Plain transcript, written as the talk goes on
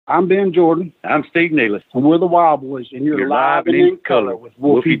I'm Ben Jordan. I'm Steve Neely. And we're the Wild Boys, and you're live and in color with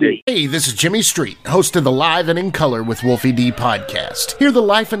Wolfie D. Hey, this is Jimmy Street, host of the Live and in Color with Wolfie D podcast. Hear the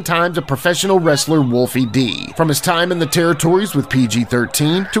life and times of professional wrestler Wolfie D. From his time in the territories with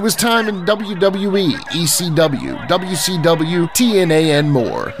PG-13 to his time in WWE, ECW, WCW, TNA, and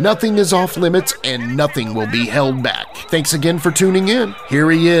more. Nothing is off limits and nothing will be held back. Thanks again for tuning in.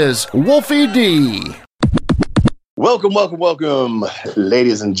 Here he is, Wolfie D. Welcome,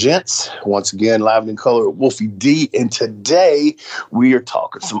 ladies and gents. Once again, live in color with Wolfie D. And today we are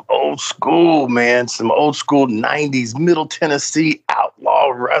talking some old school, man. Some old school 90s Middle Tennessee outlaw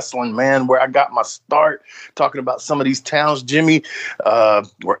wrestling, man, where I got my start talking about some of these towns, Jimmy,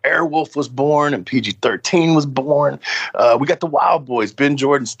 where Airwolf was born and PG-13 was born. We got the Wild Boys, Ben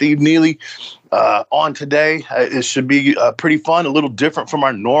Jordan, Steve Neely. On today. It should be pretty fun, a little different from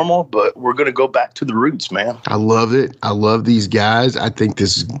our normal, but we're going to go back to the roots, man. I love it. I love these guys. I think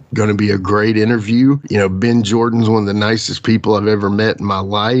this is going to be a great interview. You know, Ben Jordan's one of the nicest people I've ever met in my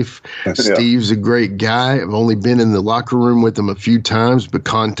life. Yeah. Steve's a great guy. I've only been in the locker room with him a few times, but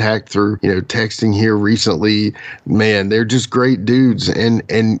contact through, texting here recently. Man, they're just great dudes. And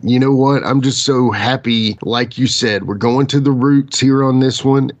you know what? I'm just so happy. Like you said, we're going to the roots here on this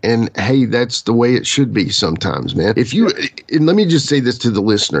one. And hey, that's the way it should be sometimes, man. And let me just say this to the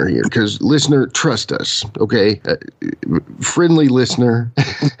listener here, because listener, trust us, okay? Friendly listener,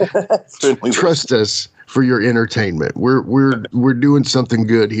 trust us for your entertainment. We're doing something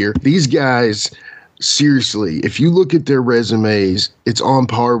good here. These guys, seriously, if you look at their resumes, it's on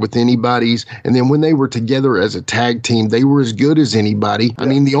par with anybody's. And then when they were together as a tag team, they were as good as anybody. Yeah. I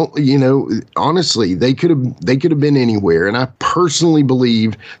mean, honestly, they could have been anywhere. And I personally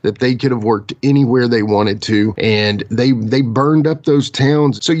believe that they could have worked anywhere they wanted to. And they burned up those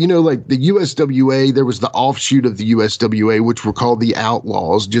towns. So, like the USWA, there was the offshoot of the USWA, which were called the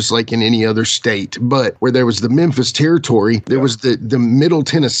Outlaws, just like in any other state. But where there was the Memphis territory, there was the Middle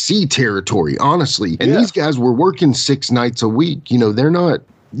Tennessee territory, honestly. And these guys were working 6 nights a week. They're not,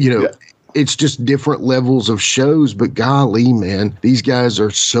 it's just different levels of shows. But golly, man, these guys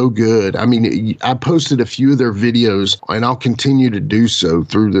are so good. I mean, I posted a few of their videos, and I'll continue to do so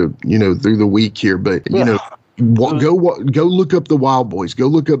through the week here. But, go look up the Wild Boys. Go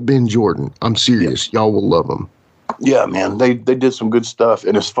look up Ben Jordan. I'm serious. Yeah. Y'all will love them. Yeah, man, they did some good stuff.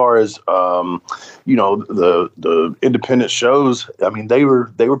 And as far as the independent shows, I mean, they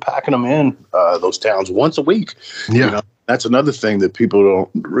were packing them in those towns once a week. Yeah. That's another thing that people don't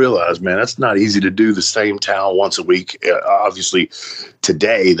realize, man. That's not easy to do the same town once a week. Obviously,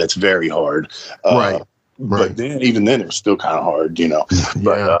 today that's very hard. Right. But even then, it was still kind of hard,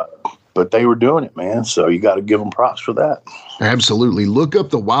 Yeah. But they were doing it, man. So you got to give them props for that. Absolutely. Look up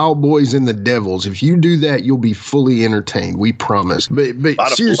the Wild Boys and the Devils. If you do that, you'll be fully entertained. We promise. But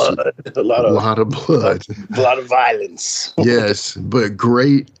seriously, a lot of blood, a lot of violence. Yes, but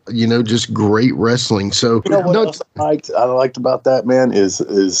great. Just great wrestling. So what else I liked about that, man, is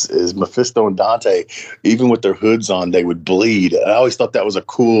Mephisto and Dante. Even with their hoods on, they would bleed. I always thought that was a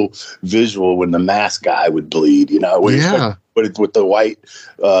cool visual when the mask guy would bleed. Yeah. But with the white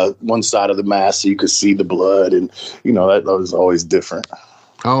one side of the mask, so you could see the blood, and that was always different.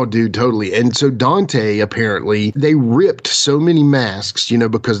 Oh, dude, totally. And so Dante, apparently, they ripped so many masks,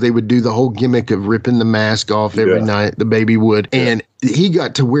 because they would do the whole gimmick of ripping the mask off every night, the baby would. Yeah. And he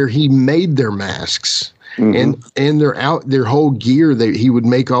got to where he made their masks. Mm-hmm. And their whole gear, he would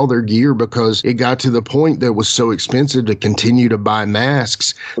make all their gear because it got to the point that it was so expensive to continue to buy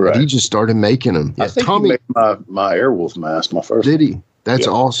masks. Right. He just started making them. I think Tommy, he made my Airwolf mask, my first. Did he? That's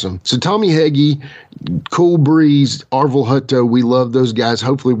awesome. So Tommy Heggie, Cool Breeze, Arvel Hutto, we love those guys.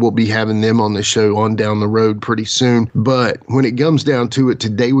 Hopefully we'll be having them on the show on down the road pretty soon. But when it comes down to it,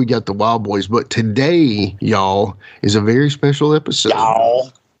 today we got the Wild Boys. But today, y'all, is a very special episode.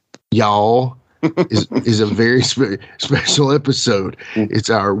 Y'all. is a very special episode.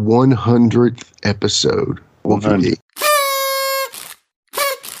 It's our 100th episode. 100.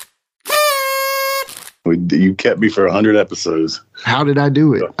 You kept me for 100 episodes. How did I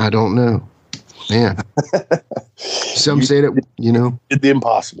do it? I don't know. Man. Some say that, Did the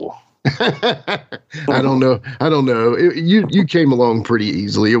impossible. I don't know. You came along pretty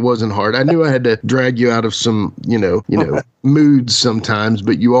easily. It wasn't hard. I knew I had to drag you out of some, moods sometimes,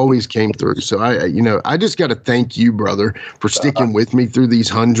 but you always came through. So I just got to thank you, brother, for sticking with me through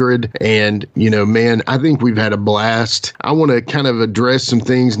these 100. And, man, I think we've had a blast. I want to kind of address some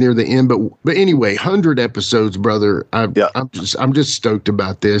things near the end, but anyway, 100 episodes, brother. I'm just stoked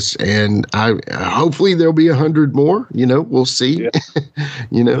about this, and hopefully there'll be 100 more. We'll see.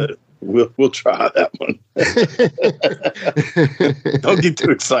 Yeah. We'll try that one. Don't get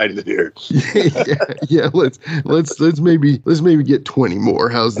too excited here. Yeah. Let's maybe get 20 more.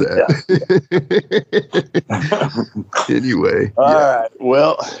 How's that? Yeah. Anyway. All right.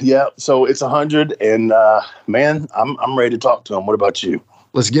 Well, yeah. So it's 100, and man, I'm ready to talk to him. What about you?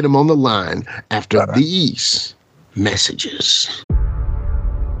 Let's get him on the line after these messages.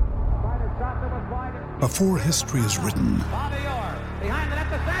 Before history is written,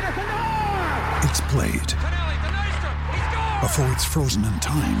 it's played. Before it's frozen in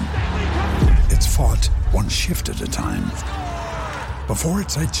time, it's fought one shift at a time. Before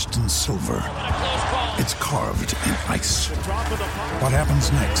it's etched in silver, it's carved in ice. What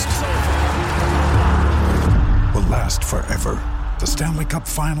happens next will last forever. The Stanley Cup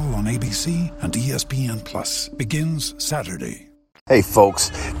Final on ABC and ESPN Plus begins Saturday. Hey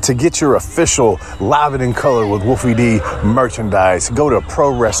folks, to get your official Live It in Color with Wolfie D merchandise, go to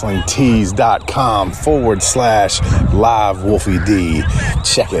ProWrestlingTees.com/Live Wolfie D.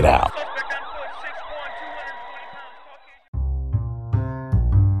 Check it out.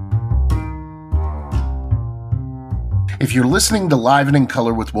 If you're listening to Live and in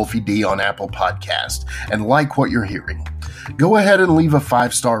Color with Wolfie D on Apple Podcast and like what you're hearing, go ahead and leave a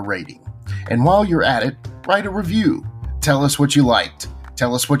 5-star rating. And while you're at it, write a review. Tell us what you liked.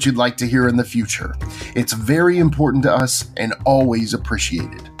 Tell us what you'd like to hear in the future. It's very important to us and always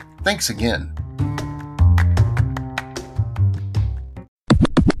appreciated. Thanks again.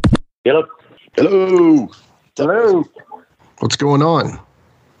 Hello. Hello. Hello. What's going on?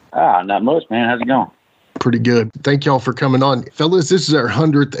 Not much, man. How's it going? Pretty good. Thank y'all for coming on. Fellas, this is our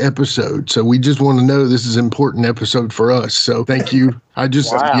 100th episode, so we just want to know this is an important episode for us. So thank you. I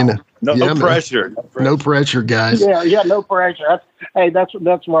just, No pressure. No pressure, guys. Yeah, no pressure.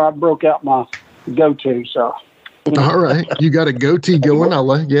 That's where I broke out my go-to, so. All right. You got a goatee going.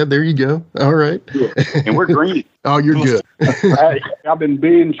 Yeah, there you go. All right. Yeah. And we're green. Oh, you're good. I've been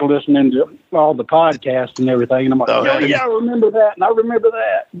binge listening to all the podcasts and everything, and I'm like, I remember that, and I remember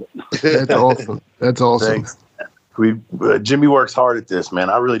that. That's awesome. That's awesome. Thanks. Jimmy works hard at this,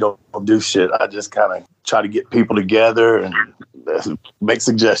 man. I really don't do shit. I just kind of try to get people together and make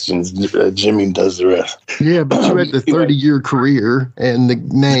suggestions. Jimmy does the rest. Yeah, but you had the 30-year career and the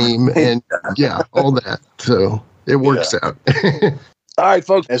name and, all that. So it works out. All right,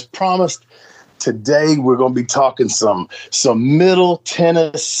 folks. As promised, today we're going to be talking some Middle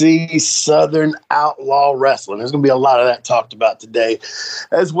Tennessee Southern outlaw wrestling. There's going to be a lot of that talked about today,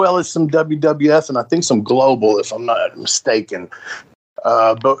 as well as some WWF and I think some global, if I'm not mistaken.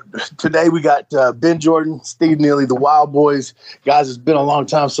 But today we got Ben Jordan, Steve Neely, the Wild Boys. Guys, it's been a long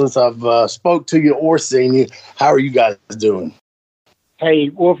time since I've spoke to you or seen you. How are you guys doing? Hey,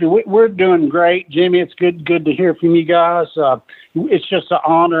 Wolfie, we're doing great. Jimmy, it's good to hear from you guys. It's just an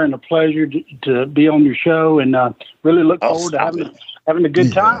honor and a pleasure to be on your show, and really look forward to having a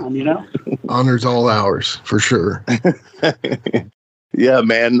good time, you know? Honor's all ours, for sure. Yeah,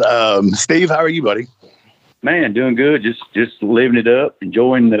 man. Steve, how are you, buddy? Man, doing good. Just living it up,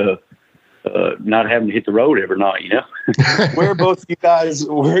 enjoying the not having to hit the road every night, you know? Where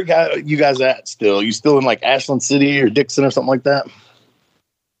you guys at still? You still in like Ashland City or Dixon or something like that?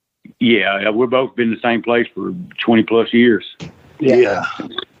 Yeah, we're both been in the same place for 20 plus years. Yeah.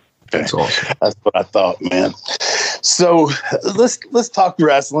 That's awesome. That's what I thought, man. So let's talk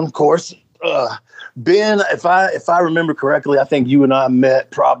wrestling, of course. Ben, if I remember correctly, I think you and I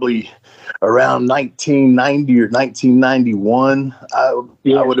met probably around 1990 or 1991. I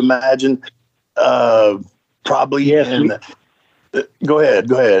would imagine. Probably. Yes. Go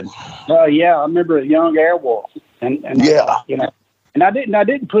ahead. Yeah, I remember a young Airwolf, and you know. And I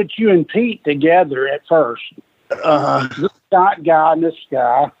didn't put you and Pete together at first. This guy and this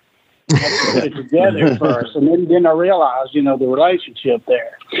guy. I didn't put it together at first. And then I realized, the relationship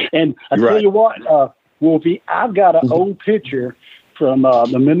there. And I tell you what, Wolfie, I've got an old picture from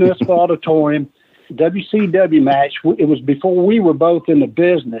the Municipal Auditorium WCW match. It was before we were both in the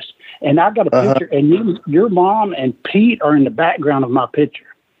business. And I got a picture, and your mom and Pete are in the background of my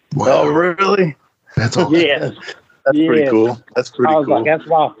picture. Wow. Oh, really? That's awesome. Yes. That's pretty cool. That's pretty cool. Like, that's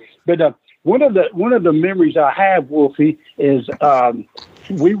wild. But one of the memories I have, Wolfie, is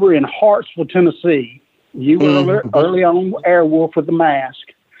we were in Hartsville, Tennessee. You were early on Airwolf with the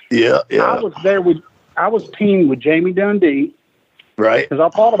mask. Yeah. I was teamed with Jamie Dundee. Right. Because I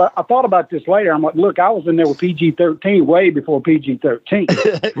thought about this later. I'm like, look, I was in there with PG-13 way before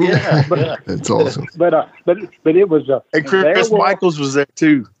PG-13. Yeah. That's awesome. But it was and Chris Michaels was there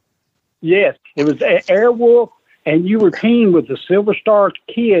too. Yes, it was Airwolf. And you were teamed with the Silver Star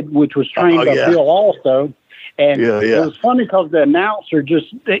Kid, which was trained by Bill also. And it was funny because the announcer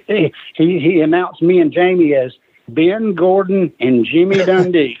he announced me and Jamie as Ben Gordon and Jimmy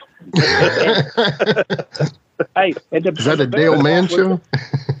Dundee. Hey, is that a Dale Mann show?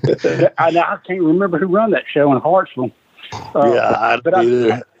 I can't remember who run that show in Hartsville. I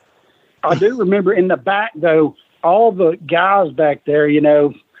do remember in the back, though, all the guys back there,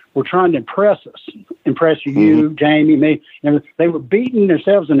 were trying to impress you, Jamie, me. And they were beating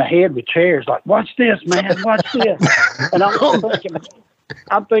themselves in the head with chairs, like, watch this, man, watch this. And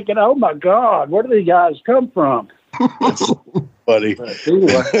I'm thinking, oh, my God, where do these guys come from? That's funny.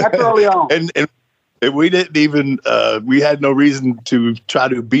 Anyway, that's early on. And we didn't even, we had no reason to try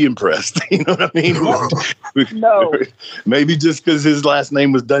to be impressed. You know what I mean? No. Maybe just because his last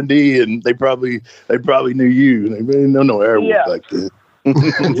name was Dundee and they probably knew you. They really know no Airwolf like this.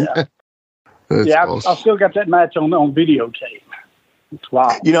 Awesome. I still got that match on videotape. It's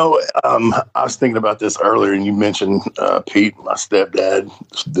wild. I was thinking about this earlier, and you mentioned Pete, my stepdad,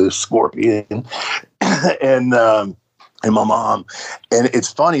 the Scorpion, and my mom. And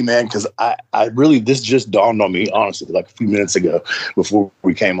it's funny, man, because I really, this just dawned on me, honestly, like a few minutes ago before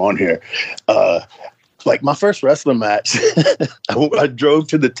we came on here. Like my first wrestling match, I drove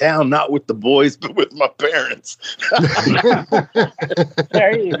to the town, not with the boys, but with my parents.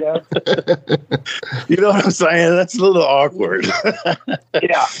 There you go. You know what I'm saying? That's a little awkward.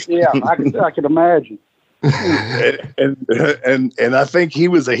 Yeah. I can imagine. And I think he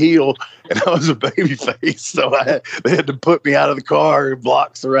was a heel and I was a baby face. So they had to put me out of the car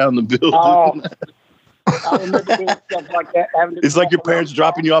blocks around the building. Oh. I remember doing stuff like that. It's like your parents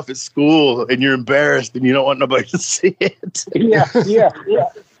dropping you off at school and you're embarrassed and you don't want nobody to see it. Yeah.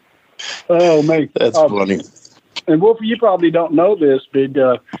 Oh, man. That's funny. And Wolfie, you probably don't know this,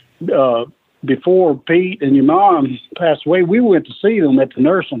 but before Pete and your mom passed away, we went to see them at the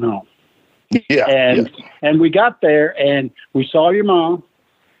nursing home. And we got there and we saw your mom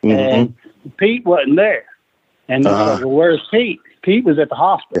and Pete wasn't there. And they said, well, where's Pete? Pete was at the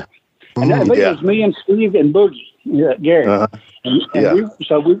hospital. And I think it was me and Steve and Boogie, Gary. We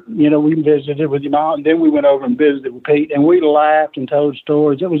visited with your mom, and then we went over and visited with Pete, and we laughed and told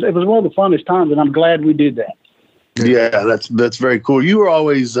stories. It was one of the funnest times, and I'm glad we did that. Yeah, that's very cool. You were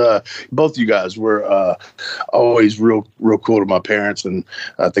always, both of you guys were always real cool to my parents, and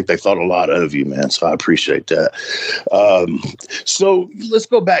I think they thought a lot of you, man. So I appreciate that. So let's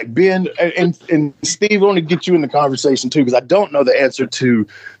go back, Ben and Steve. I want to get you in the conversation too, because I don't know the answer to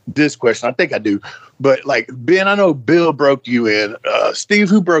this question. I think I do, but like Ben, I know Bill broke you in. Steve,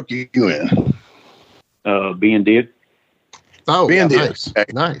 who broke you in? Ben did. Oh, Ben did. Nice. Okay.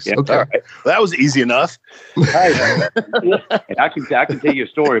 Nice. Yeah, Okay. all right. Well, that was easy enough. I can tell you a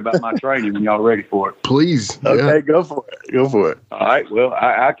story about my training when y'all are ready for it. Please. Okay, go for it. All right. Well,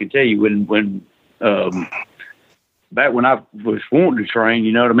 I can tell you when back when I was wanting to train,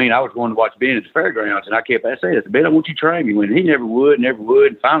 you know what I mean? I was going to watch Ben at the fairgrounds, and I kept saying, Ben, I want you to train me. When he never would.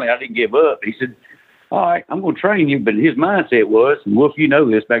 And finally, I didn't give up. He said, all right, I'm going to train you. But his mindset was, and Wolf, you know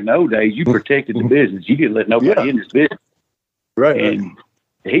this, back in the old days, you protected the business. You didn't let nobody in this business. Right. And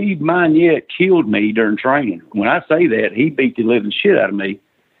he, mind yet, killed me during training. When I say that, he beat the living shit out of me.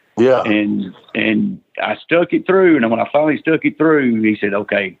 Yeah. And I stuck it through. And when I finally stuck it through, he said,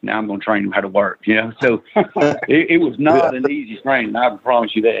 okay, now I'm going to train him how to work. So it was not an easy training. I can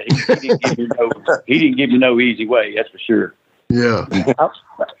promise you that. He didn't give me no easy way. That's for sure. Yeah. I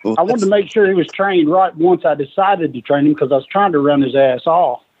wanted to make sure he was trained right once I decided to train him, because I was trying to run his ass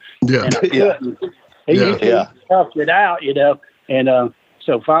off. Yeah. And I couldn't. He toughed it out, and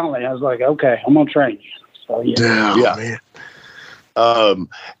so finally I was like, okay, I'm going to train you. So, man.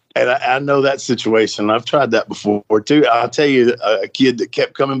 And I know that situation. I've tried that before too. I'll tell you, a kid that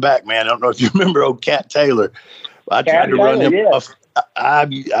kept coming back, man. I don't know if you remember old Cat Taylor. I tried to run him off. I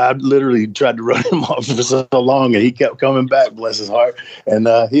literally tried to run him off for so long, and he kept coming back, bless his heart. And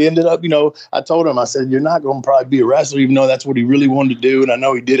he ended up, I told him, I said, you're not going to probably be a wrestler, even though that's what he really wanted to do. And I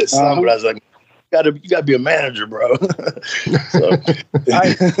know he did it some, but I was like, you gotta be a manager, bro. So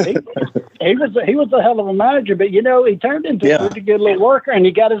he was a hell of a manager, but he turned into a pretty good little worker, and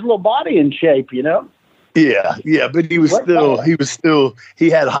he got his little body in shape, Yeah, but he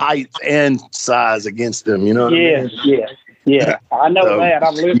had height and size against him, you know what I mean? Yeah. I know that.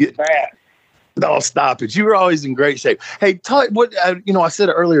 I've lived with that. No, stop it. You were always in great shape. Hey, what I said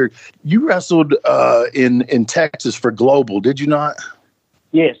earlier, you wrestled in Texas for Global, did you not?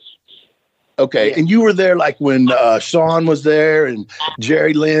 Yes. Okay, yeah. And you were there like when Sean was there and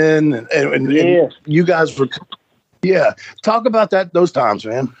Jerry Lynn and you guys were. Yeah, talk about those times,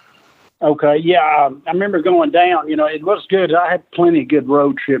 man. Okay, yeah, I remember going down. It was good. I had plenty of good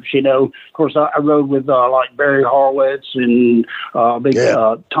road trips. Of course, I rode with like Barry Horowitz and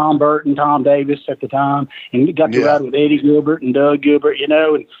Tom Burton, Tom Davis at the time, and got to ride with Eddie Gilbert and Doug Gilbert.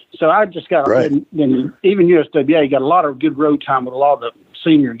 And so I just got and even USWA got a lot of good road time with a lot of the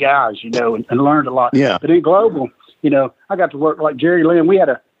senior guys. And learned a lot. Yeah. But in Global, I got to work like Jerry Lynn. We had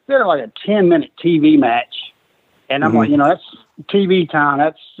like a 10-minute TV match, and I'm like, that's TV time,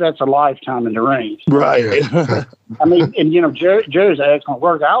 that's a lifetime in the range. Right. I mean, and Joe's an excellent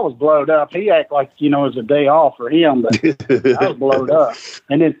worker. I was blowed up. He acted like, it was a day off for him, but I was blowed up.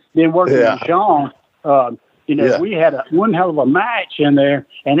 And then working with Sean, we had one hell of a match in there.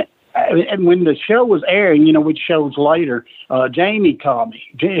 And when the show was airing, which shows later, Jamie called me.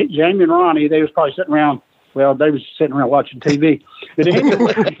 Jamie and Ronnie, they was probably sitting around. Well, they was sitting around watching TV. But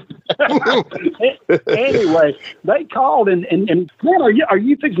anyway, they called and man, are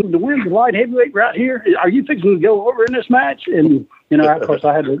you fixing to win the light heavyweight right here? Are you fixing to go over in this match? And of course,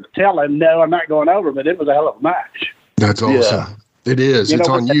 I had to tell him, no, I'm not going over. But it was a hell of a match. That's awesome. Yeah. It is. It's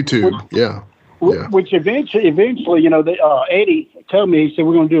on YouTube. Which eventually, Eddie told me, he said,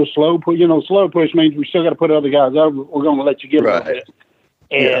 we're going to do a slow push. Slow push means we still got to put other guys over. We're going to let you get a little bit.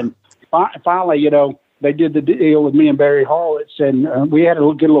 And finally, they did the deal with me and Barry Horowitz, and we had a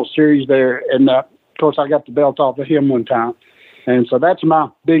little series there. And, of course, I got the belt off of him one time. And so that's my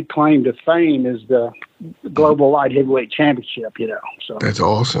big claim to fame is the Global Light Heavyweight Championship, So that's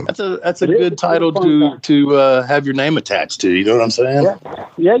awesome. That's a good title to have your name attached to. You know what I'm saying?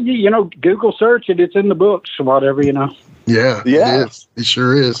 Yeah. Google search it. It's in the books or whatever, Yeah. It is. It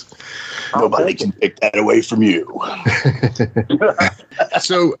sure is. Nobody can take that away from you.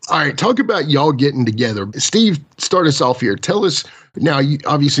 So, all right, talk about y'all getting together. Steve, start us off here. Tell us, now, you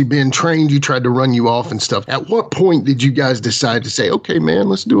obviously been trained, you tried to run you off and stuff. At what point did you guys decide to say, okay, man,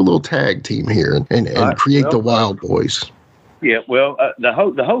 let's do a little tag team here and create the Wild Boys? Yeah, well, the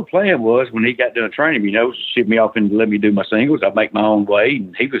whole plan was when he got done training, ship me off and let me do my singles. I'd make my own way,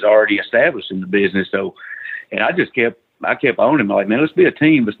 and he was already established in the business. So, and I kept on him like, man, let's be a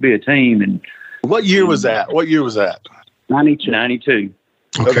team. And what year was that? 92.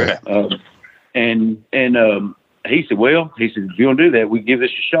 Okay. He said, if you want to do that, we give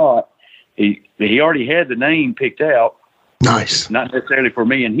this a shot. He already had the name picked out. Nice. Not necessarily for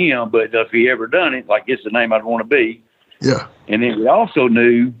me and him, but if he ever done it, like, it's the name I'd want to be. Yeah. And then we also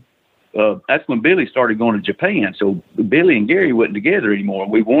knew that's when Billy started going to Japan. So Billy and Gary wasn't together anymore.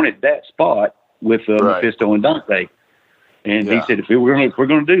 We wanted that spot with Mephisto and Dante. And he said, if we're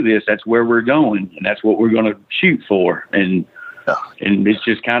going to do this, that's where we're going, and that's what we're going to shoot for. And it's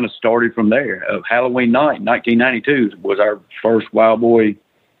just kind of started from there. Halloween night, 1992, was our first Wild Boy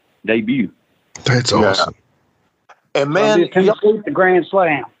debut. That's awesome. And man, the Grand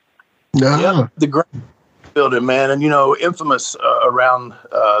Slam. The Grand building, man, and infamous around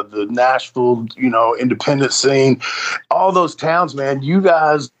the Nashville, independent scene, all those towns, man. You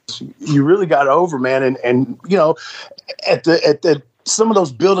guys, you really got over, man, and at the some of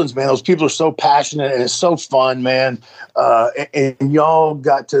those buildings, man, those people are so passionate and it's so fun, man. And y'all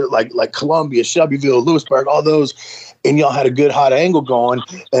got to like Columbia, Shelbyville, Lewisburg, all those, and y'all had a good hot angle going.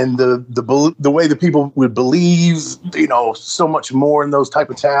 And the way the people would believe, so much more in those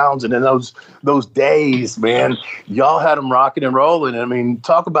type of towns and in those days, man, y'all had them rocking and rolling. I mean,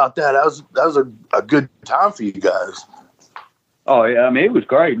 talk about that. That was a good time for you guys. Oh yeah, I mean, it was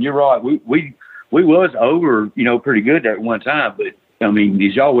great. You're right. We was over, pretty good there at one time, but I mean,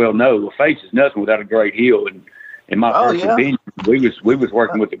 as y'all well know, a face is nothing without a great heel. And in my personal opinion, we was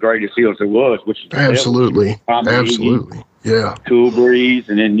working with the greatest heels there was, which is absolutely. Yeah. Cool Breeze,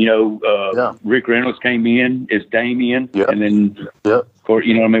 and then Rick Reynolds came in as Damien, and then of course,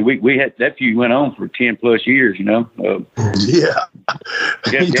 we had that feud went on for 10+ years.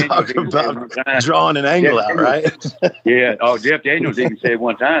 Talk about drawing an angle out, right? Jeff Daniels even said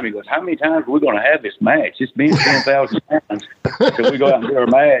one time, he goes, "How many times are we going to have this match? It's been 10,000 times." So we go out and do our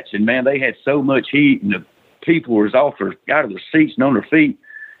match, and man, they had so much heat, and the people were out of their seats and on their feet.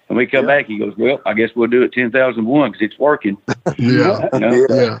 And we come back, he goes, "Well, I guess we'll do it 10,001 because it's working." But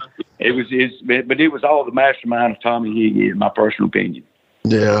it was all the mastermind of Tommy Higgy, in my personal opinion.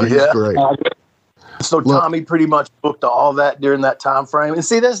 Yeah, he's great. So Tommy pretty much booked all that during that time frame. And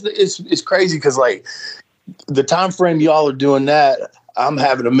see, it's crazy because like the time frame y'all are doing that, I'm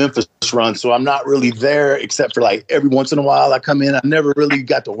having a Memphis run, so I'm not really there except for like every once in a while I come in. I never really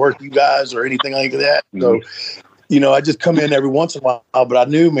got to work you guys or anything like that. So. I just come in every once in a while, but I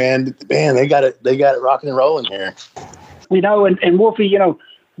knew, man, they got it rocking and rolling here. And Wolfie,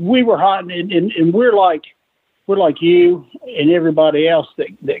 we were hot, and we're like like you and everybody else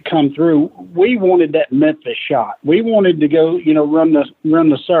that come through. We wanted that Memphis shot. We wanted to go, run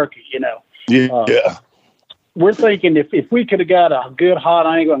the circuit. Yeah. We're thinking if we could have got a good hot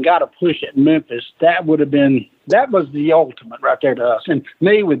angle and got a push at Memphis, that was the ultimate right there to us. And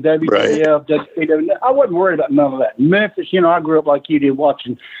me with WWF, WCW, I wasn't worried about none of that. Memphis, I grew up like you did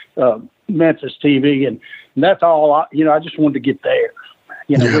watching Memphis TV, and that's all I just wanted to get there.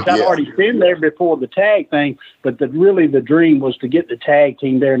 Which I'd already been there before the tag thing, but the dream was to get the tag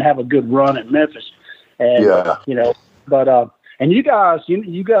team there and have a good run at Memphis. And, and you guys,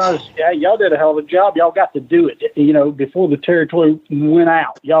 y'all did a hell of a job. Y'all got to do it, before the territory went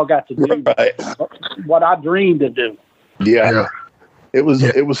out. Y'all got to do what I dreamed to do. Yeah. It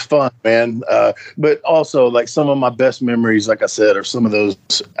was fun, man. But also, like, some of my best memories, like I said, are some of those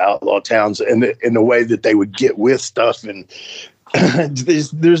outlaw towns and in the way that they would get with stuff. And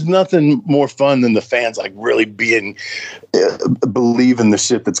there's nothing more fun than the fans like really believing the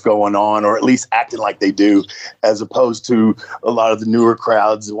shit that's going on, or at least acting like they do, as opposed to a lot of the newer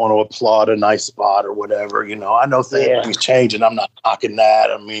crowds that want to applaud a nice spot or whatever. I know things change, and I'm not knocking that.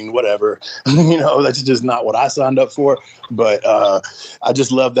 I mean, whatever. That's just not what I signed up for. But I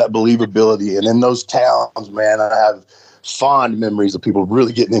just love that believability. And in those towns, man, I have fond memories of people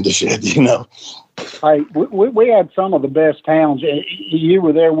really getting into shit. Hey, we had some of the best towns. You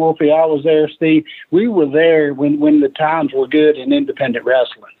were there, Wolfie. I was there, Steve. We were there when the times were good in independent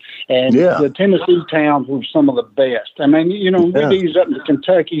wrestling. And the Tennessee towns were some of the best. I mean, we'd ease up to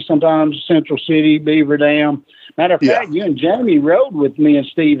Kentucky sometimes, Central City, Beaver Dam. Matter of fact, you and Jamie rode with me and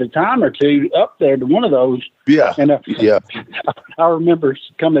Steve a time or two up there to one of those. Yeah. And I remember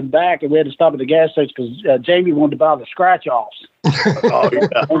coming back, and we had to stop at the gas station because Jamie wanted to buy the scratch-offs. Oh,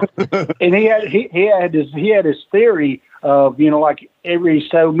 yeah. And he had his theory of, like every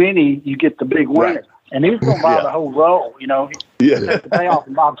so many you get the big winner. Right. And he was going to buy the whole roll, He had to pay off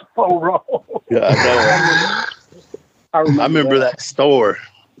and buy the whole roll. Yeah, I know. I remember that store.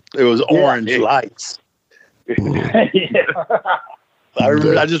 It was orange lights. I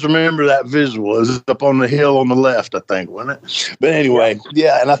just remember that visual. It was up on the hill on the left, I think, wasn't it? But anyway,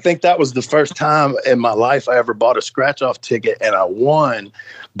 and I think that was the first time in my life I ever bought a scratch-off ticket, and I won.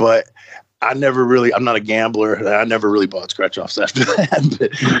 But I'm not a gambler, and I never really bought scratch-offs after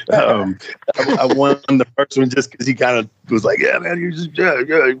that. But I won the first one just because he kind of was like, yeah, man, you just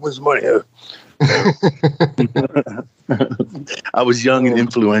you win some money. I was young and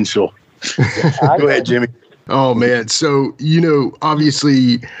influential. Go ahead, Jimmy. Oh man. So,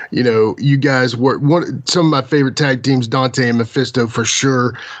 obviously, you guys were some of my favorite tag teams, Dante and Mephisto for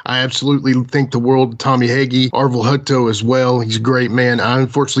sure. I absolutely think the world of Tommy Hagee, Arvel Hutto as well. He's a great man. I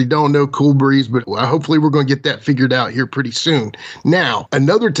unfortunately don't know Cool Breeze, but hopefully we're going to get that figured out here pretty soon. Now,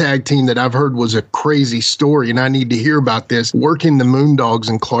 another tag team that I've heard was a crazy story, and I need to hear about this, working the Moondogs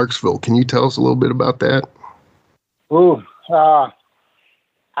in Clarksville. Can you tell us a little bit about that?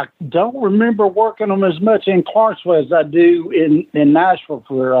 I don't remember working them as much in Clarksville as I do in Nashville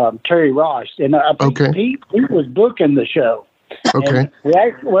for Terry Rice. And I think Pete was booking the show. Okay.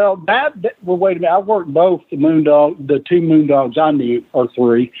 Wait a minute. I worked both the two Moondogs I knew, or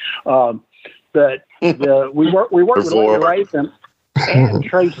three. But we worked with Larry Latham and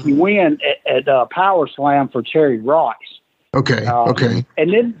Tracy Wynn at Power Slam for Terry Rice. Okay.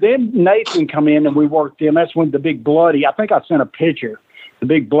 And then Nathan come in and we worked him. That's when the big bloody, I think I sent a picture, the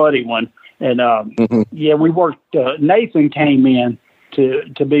big bloody one. And we worked, Nathan came in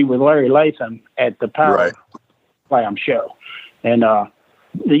to be with Larry Latham at the Power Slam show. And,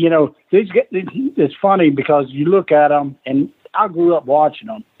 it's funny because you look at them, and I grew up watching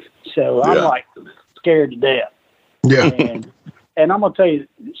them. So I'm like scared to death. Yeah. And I'm going to tell you,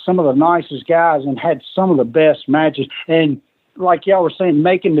 some of the nicest guys and had some of the best matches. And like y'all were saying,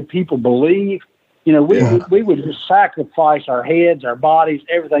 making the people believe, we would just sacrifice our heads, our bodies,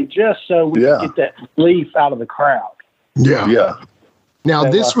 everything, just so we could get that belief out of the crowd. Yeah. Yeah. Now,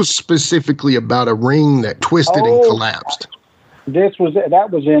 this was specifically about a ring that twisted and collapsed. That was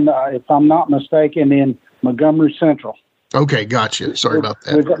in, if I'm not mistaken, in Montgomery Central. Okay, gotcha. Sorry about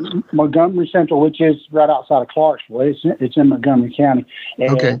that. Montgomery Central, which is right outside of Clarksville. It's in Montgomery County.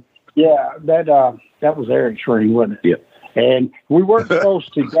 And yeah, that was Eric's ring, wasn't it? Yeah. And we weren't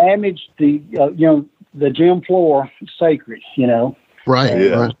supposed to damage the gym floor sacred, Right.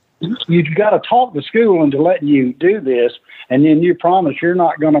 And, right. You've got to talk the school into letting you do this, and then you promise you're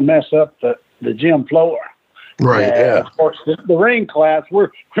not going to mess up the gym floor. Right. And of course, the ring class, we're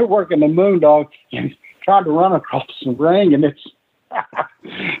working the Moondog and trying to run across the ring, and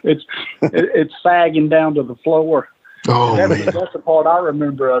it's sagging down to the floor. Oh, man. That's the part I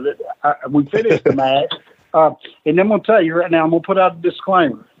remember of it. We finished the match, And I'm going to tell you right now, I'm going to put out a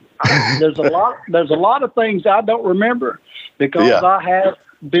disclaimer. There's a lot of things I don't remember because I have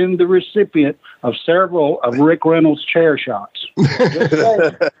been the recipient of several of Rick Reynolds' chair shots. Just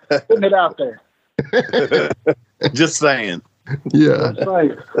saying, putting it out there. Just saying. Yeah. Just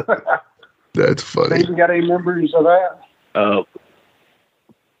saying. That's funny. You got any memories of that?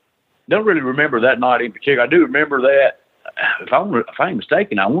 Don't really remember that night in particular. I do remember that. If I ain't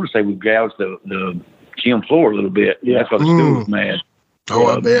mistaken, I want to say we gouged the gym floor a little bit. Yeah. That's why the school was mad. Oh,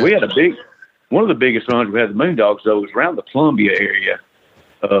 I bet. We had one of the biggest runs we had the Moondogs, though, was around the Columbia area.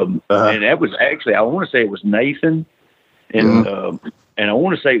 And that was actually, I want to say it was Nathan, and I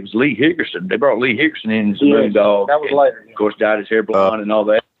want to say it was Lee Hickerson. They brought Lee Hickerson in as the Moondog. That was later. Of course, dyed his hair blonde and all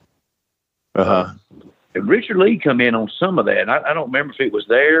that. Richard Lee come in on some of that. And I don't remember if it was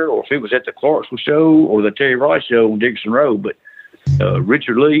there or if it was at the Clarksville show or the Terry Rice show on Dickinson Road, but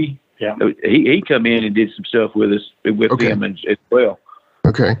Richard Lee, he come in and did some stuff with us, with him as well.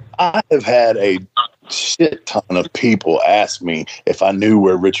 Okay. I have had a shit ton of people ask me if I knew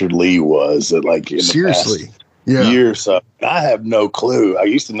where Richard Lee was, like in the past years. So I have no clue. I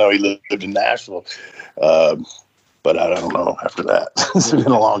used to know he lived in Nashville, but I don't know after that. It's been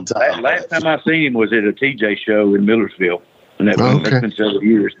a long time. Last time I seen him was at a TJ show in Millersville, and that's been several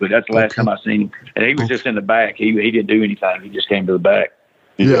years. But that's the last time I seen him, and he was just in the back. He didn't do anything. He just came to the back.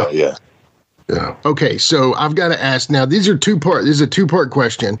 Yeah. Okay, so I've got to ask now. This is a two-part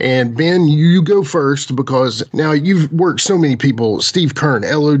question, and Ben, you go first because now you've worked so many people: Steve Kern,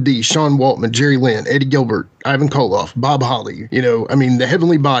 LOD, Sean Waltman, Jerry Lynn, Eddie Gilbert, Ivan Koloff, Bob Holly. The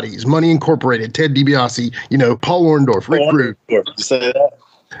Heavenly Bodies, Money Incorporated, Ted DiBiase. Paul Orndorff, Rick Rude. Did you say that?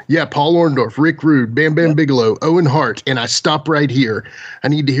 Yeah, Paul Orndorff, Rick Rude, Bam Bam Bigelow, Owen Hart, and I stop right here. I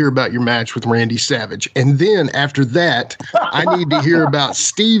need to hear about your match with Randy Savage. And then after that, I need to hear about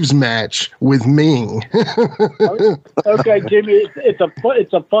Steve's match with Ming. Okay, Jimmy, it's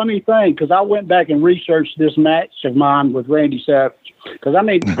a funny thing because I went back and researched this match of mine with Randy Savage. Because,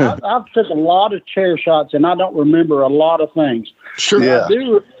 I've took a lot of chair shots, and I don't remember a lot of things. Sure. Yeah.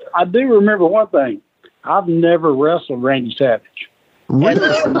 I do remember one thing. I've never wrestled Randy Savage. Really?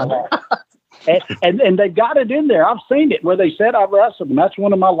 And they got it in there. I've seen it where they said I wrestled him. That's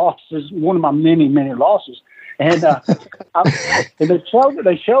one of my losses, one of my many, many losses. And they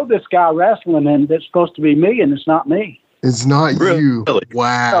showed this guy wrestling, and it's supposed to be me, and it's not me. It's not you.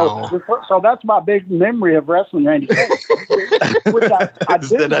 Wow. So that's my big memory of wrestling Randy Savage. Which I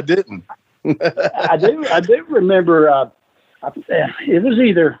Then I didn't. I do remember. It was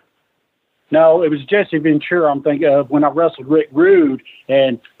either. No, it was Jesse Ventura. I'm thinking of when I wrestled Rick Rude,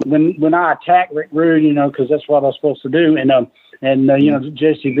 and when I attacked Rick Rude, because that's what I was supposed to do, and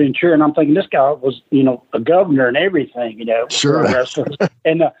Jesse Ventura, and I'm thinking this guy was, a governor and everything, Sure.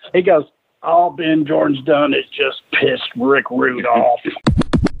 And he goes, all Ben Jordan's done is just pissed Rick Rude off.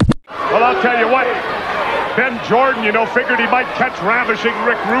 Well, I'll tell you what, Ben Jordan, figured he might catch ravishing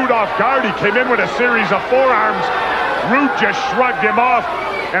Rick Rude off guard. He came in with a series of forearms. Rude just shrugged him off.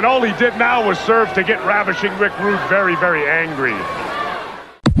 And all he did now was serve to get ravishing Rick Rude very, very angry.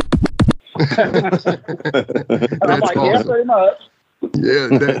 I'm like, awesome. Yeah, pretty much. Yeah,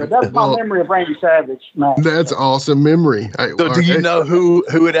 that's my memory of Randy Savage. Man. That's awesome memory. So, do you know who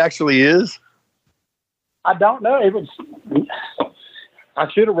it actually is? I don't know. It was. I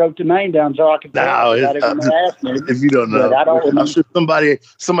should have wrote the name down so I could tell you when they asked me. If you don't know, I'm sure somebody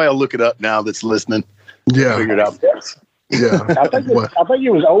will look it up now that's listening. Yeah, figure it out. Yeah, I think he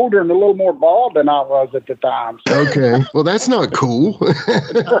was older and a little more bald than I was at the time. So. Okay, well that's not cool.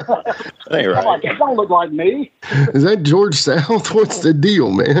 Ain't right. I'm like, it don't look like me. Is that George South? What's the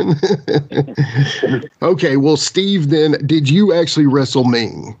deal, man? Okay, well, Steve, then did you actually wrestle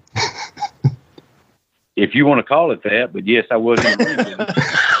Ming? If you want to call it that, but yes, I was in the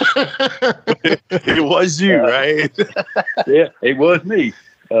ring. It was you, right? Yeah, it was me.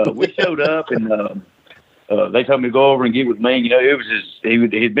 We showed up and. They told me to go over and get with Ming. It was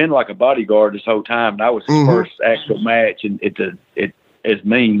he'd been like a bodyguard this whole time, and I was his first actual match as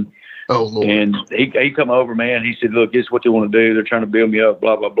Ming. Oh Lord! And he come over, man. He said, "Look, this is what they want to do. They're trying to build me up,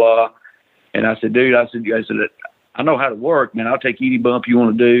 blah blah blah." And I said, "Dude, I said, I know how to work, man. I'll take any bump you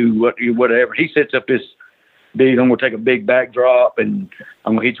want to do, whatever." He sets up this big. I'm gonna take a big backdrop, and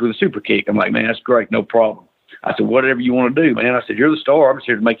I'm gonna hit you with a super kick. I'm like, "Man, that's great, no problem." I said, "Whatever you want to do, man." I said, "You're the star. I'm just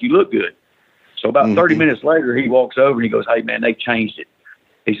here to make you look good." So about 30 minutes later, he walks over and he goes, "Hey, man, they changed it."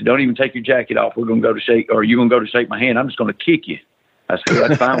 He said, "Don't even take your jacket off. We're going to go to shake, or you're going to go to shake my hand. I'm just going to kick you." I said,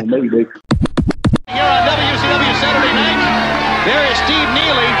 "That's fine with me, dude." Here on WCW Saturday night, there is Steve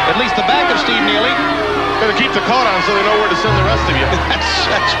Neely, at least the back of Steve Neely, Better keep the coat on so they know where to send the rest of you.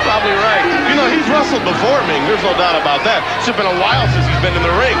 That's probably right. You know, he's wrestled before Ming. There's no doubt about that. It's just been a while since he's been in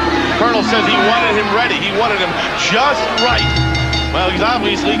the ring. Colonel says he wanted him ready. He wanted him just right. Well, he's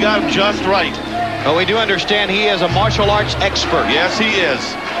obviously got him just right. Well, we do understand he is a martial arts expert. Yes, he is.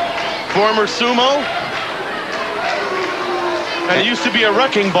 Former sumo. And he used to be a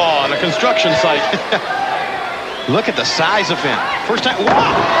wrecking ball on a construction site. Look at the size of him. First time. Whoa! Oh,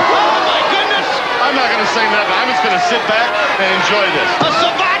 my goodness! I'm not going to say nothing. I'm just going to sit back and enjoy this. A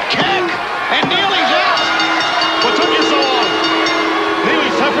savant kick! And Neely's out! What took you so long?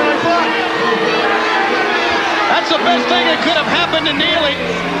 Neely's tougher than I thought. That's the best thing that could have happened to Neely.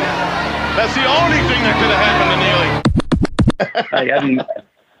 That's the only thing that could have happened to Neely. Hey, I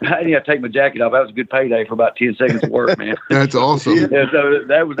didn't have to take my jacket off. That was a good payday for about 10 seconds of work, man. That's awesome. Yeah, so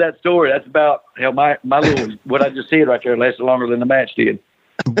that was that story. That's about how my little, what I just said right there lasted longer than the match did.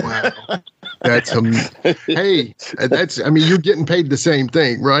 Wow. That's hey, I mean, you're getting paid the same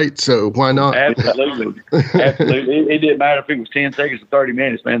thing, right? So why not? Absolutely. It didn't matter if it was 10 seconds or 30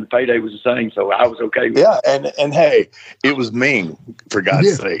 minutes, man. The payday was the same, so I was okay with it. And hey, it was Ming, for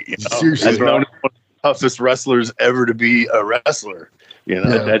God's sake. You know? Seriously. That's one of the toughest wrestlers ever to be a wrestler. You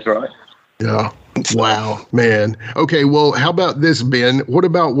know? Yeah. That's right. Yeah. Wow, man. Okay, well, how about this, Ben? What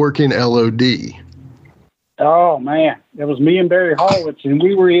about working LOD? Oh, man. It was me and Barry Horowitz, and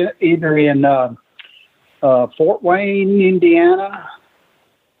we were either in Fort Wayne, Indiana,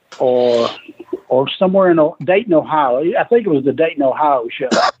 or somewhere in Dayton, Ohio. I think it was the Dayton, Ohio show.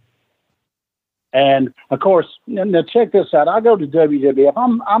 And, of course, now check this out. I go to WWF.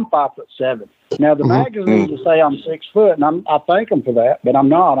 I'm 5'7". Now, the magazines will say I'm 6 foot, and I thank them for that, but I'm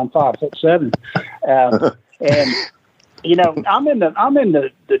not. I'm 5'7". And, you know, I'm in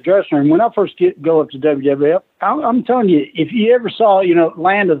the dressing room. When I first go up to WWF, I'm telling you, if you ever saw, you know,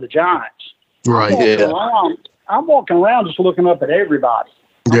 Land of the Giants, I'm walking around just looking up at everybody.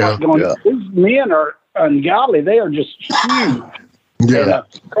 I'm going, these men are ungodly. They are just huge. Yeah.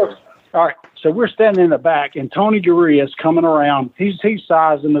 And, all right. So we're standing in the back, and Tony Gurria is coming around. He's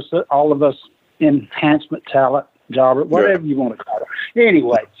sizing us, all of us, enhancement talent, jobber, whatever you want to call it.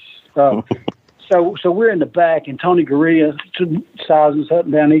 Anyway, so we're in the back, and Tony Gurria sizes us up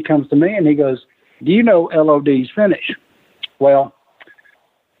and down. He comes to me, and he goes, "Do you know LOD's finish?" Well,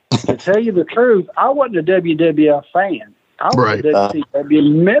 to tell you the truth, I wasn't a WWF fan. I was a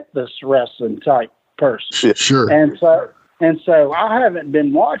WCW Memphis wrestling type person. Sure. And so I haven't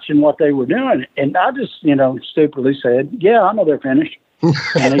been watching what they were doing, and I just, you know, stupidly said, "Yeah, I know they're finished."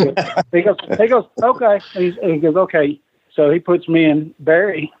 And he goes, "Okay." He goes, "Okay." So he puts me and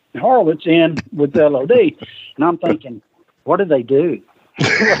Barry Horowitz in with LOD, and I'm thinking, "What do they do?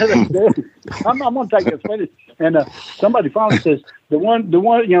 What do they do?" I'm going to take this finish. And somebody finally says, the one,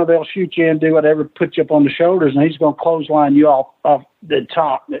 you know, they'll shoot you and do whatever, put you up on the shoulders, and he's going to clothesline you off the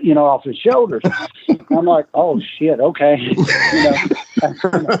top, you know, off his shoulders. I'm like, "Oh shit, okay." You know,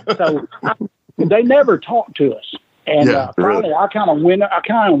 so they never talked to us, and finally, I kind of went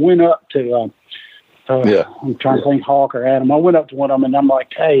up to. I'm trying to think, Hawk or Adam. I went up to one of them, and I'm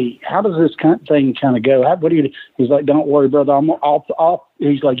like, "Hey, how does this thing kind of go? What do you?" He's like, "Don't worry, brother.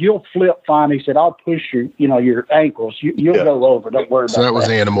 He's like, "You'll flip fine." He said, "I'll push your ankles. You'll go over. Don't worry about that." So that was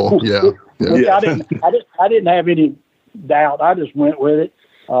Animal. I didn't have any doubt. I just went with it.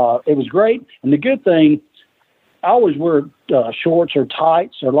 It was great, and the good thing, I always wear shorts or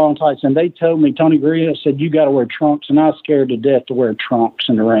tights or long tights, and they told me, Tony Gurria said, "You got to wear trunks," and I was scared to death to wear trunks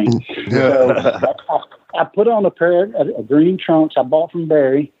in the ring. So I put on a pair of green trunks I bought from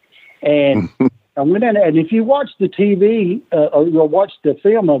Barry, and I went in, and if you watch the TV or you'll watch the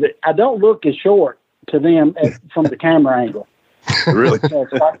film of it, I don't look as short to them from the camera angle. Really?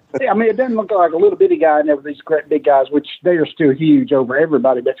 I mean, it doesn't look like a little bitty guy and every these great big guys, which they are still huge over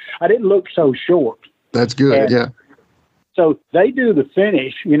everybody, but I didn't look so short. That's good, and, so they do the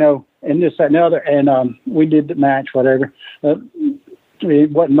finish, you know, and this, that, and the other, and we did the match, whatever.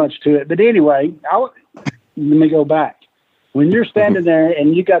 It wasn't much to it. But anyway, let me go back. When you're standing there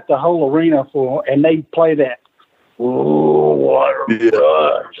and you got the whole arena full, and they play that, "Oh, what a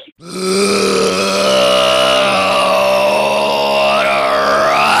rush." What a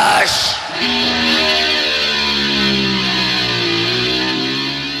rush!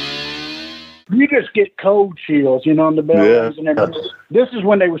 You just get cold chills, you know, on the bells and everything. This is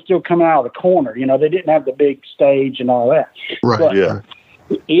when they were still coming out of the corner. You know, they didn't have the big stage and all that. Right. But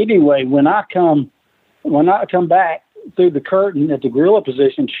anyway, when I come back through the curtain at the gorilla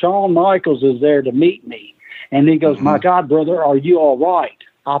position, Shawn Michaels is there to meet me, and he goes, "My God, brother, are you all right?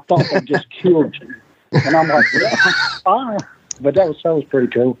 I thought they just killed you." And I'm like, "Yeah, I'm fine." But that was pretty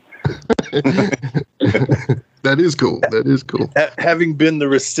cool. That is cool. That is cool. Having been the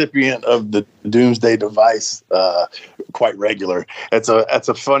recipient of the Doomsday device quite regular, it's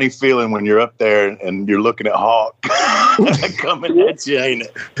a funny feeling when you're up there and you're looking at Hawk coming at you, ain't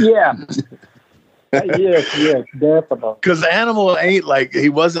it? Yeah. Yes, definitely. Because Animal he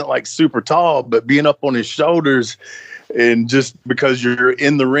wasn't like super tall, but being up on his shoulders, and just because you're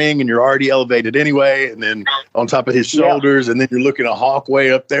in the ring and you're already elevated anyway, and then on top of his shoulders, and then you're looking at Hawk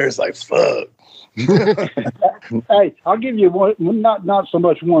way up there, it's like, fuck. Hey, I'll give you one, not so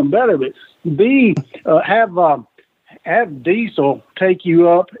much one better, but have Diesel take you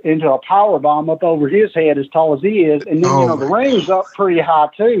up into a power bomb up over his head as tall as he is, and then the ring's up pretty high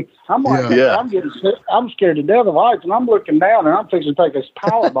too. I'm like, I'm scared to death of heights, and I'm looking down and I'm fixing to take this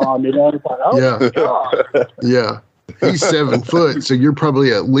power bomb. It's like, my God. Yeah. He's 7 foot, so you're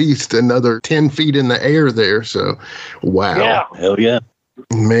probably at least another 10 feet in the air there. So, wow. Yeah. Hell yeah.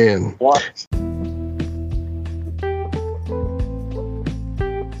 Man. What?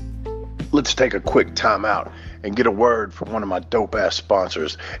 Let's take a quick time out and get a word from one of my dope-ass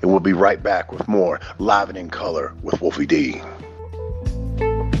sponsors, and we'll be right back with more Live and in Color with Wolfie D.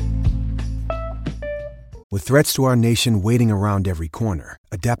 With threats to our nation waiting around every corner,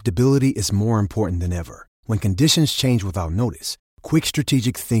 adaptability is more important than ever. When conditions change without notice, quick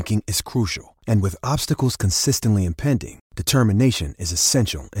strategic thinking is crucial. And with obstacles consistently impending, determination is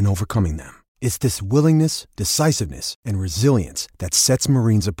essential in overcoming them. It's this willingness, decisiveness, and resilience that sets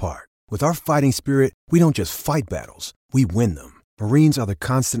Marines apart. With our fighting spirit, we don't just fight battles, we win them. Marines are the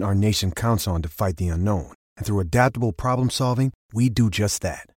constant our nation counts on to fight the unknown. And through adaptable problem solving, we do just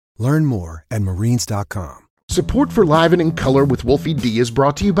that. Learn more at marines.com. Support for Live and in Color with Wolfie D is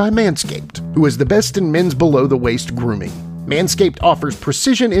brought to you by Manscaped, who is the best in men's below-the-waist grooming. Manscaped offers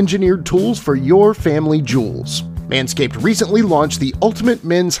precision-engineered tools for your family jewels. Manscaped recently launched the Ultimate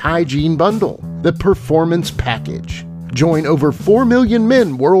Men's Hygiene Bundle, the Performance Package. Join over 4 million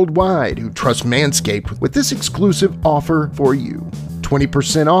men worldwide who trust Manscaped with this exclusive offer for you.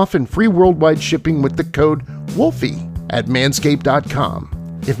 20% off and free worldwide shipping with the code WOLFIE at manscaped.com.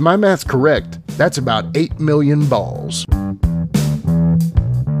 If my math's correct, that's about 8 million balls.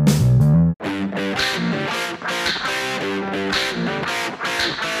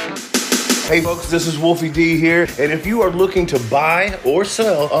 Hey folks, this is Wolfie D here, and if you are looking to buy or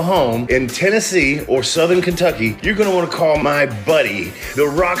sell a home in Tennessee or Southern Kentucky, you're going to want to call my buddy, the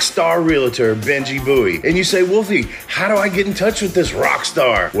rock star realtor, Benji Bowie. And you say, Wolfie, how do I get in touch with this rock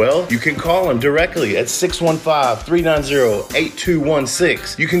star? Well, you can call him directly at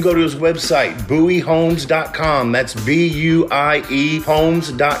 615-390-8216. You can go to his website, bowiehomes.com. That's B-U-I-E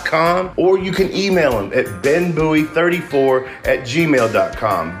homes.com. Or you can email him at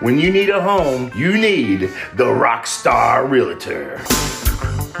benbowie34@gmail.com. When you need a home, you need the Rockstar Realtor.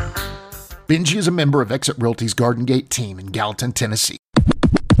 Benji is a member of Exit Realty's Garden Gate team in Gallatin, Tennessee.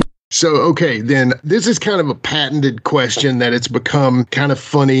 So, okay, then this is kind of a patented question that it's become kind of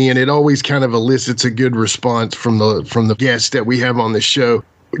funny, and it always kind of elicits a good response from the guests that we have on the show.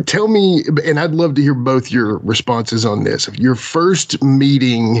 Tell me, and I'd love to hear both your responses on this. Your first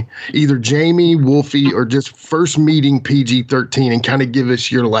meeting, either Jamie, Wolfie, or just first meeting PG-13, and kind of give us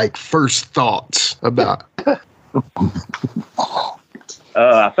your first thoughts about. I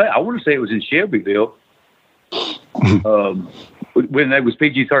want to say it was in Shelbyville when they was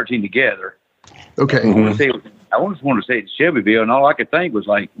PG-13 together. Okay. I want to say it's Shelbyville, and all I could think was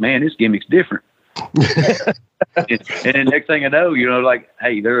man, this gimmick's different. And then next thing I know,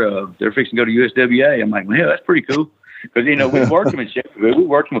 hey, they're fixing to go to USWA. I'm like, well, that's pretty cool. Because, we worked them in Sheffield. We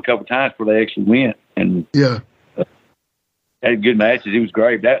worked them a couple times before they actually went. And had good matches. It was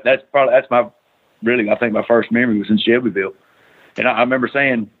great. I think my first memory was in Shelbyville. And I remember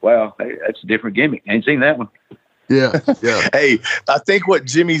saying, wow, that's a different gimmick. I ain't seen that one. Yeah. Hey, I think what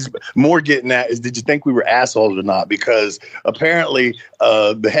Jimmy's more getting at is, did you think we were assholes or not? Because apparently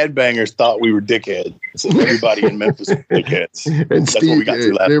the headbangers thought we were dickheads. Everybody in Memphis was dickheads. And Steve, what we got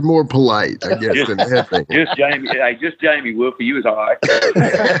to they're more polite, I guess, than the headbangers. Just Jamie Wolfie, you was all right.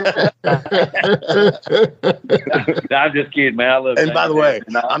 No, I'm just kidding, man. I love And Jamie, by the way,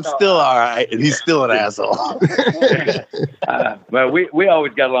 I'm still all right, and he's still an asshole. Well, we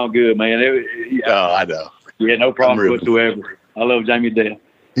always got along good, man. Oh, I know. Yeah, no problem whatsoever. I love Jamie Dale.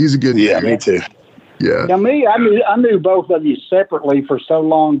 He's a good guy. Me too. Yeah. Now, I knew both of you separately for so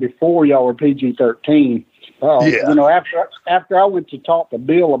long before y'all were PG-13. After I went to talk to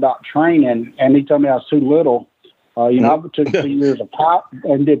Bill about training, and he told me I was too little, I took 2 years of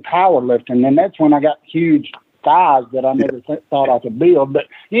and did powerlifting, and that's when I got huge thighs that I never thought I could build. But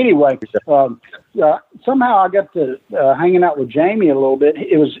anyway, somehow I got to hanging out with Jamie a little bit.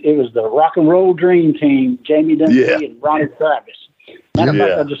 It was the Rock and Roll Dream Team, Jamie Dempsey and Ronnie Travis. Matter of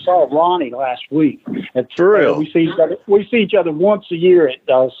fact, I just saw Ronnie last week. For real? We see each other once a year at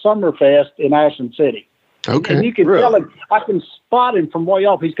Summerfest in Ashland City. Okay. And you can tell him, I can spot him from way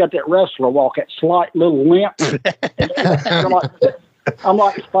off. He's got that wrestler walk, that slight little limp. I'm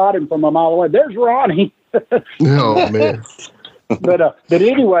like spotting from a mile away. There's Ronnie. Oh, man. But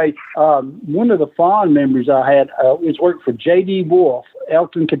anyway, one of the fond memories I had was working for J.D. Wolf,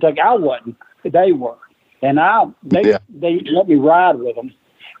 Elton, Kentucky. I wasn't. They were. And they let me ride with them.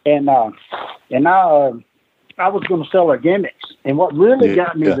 And I was going to sell their gimmicks. And what really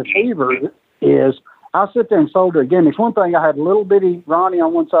got me the fever is I sit there and sold their gimmicks. One thing, I had a little bitty Ronnie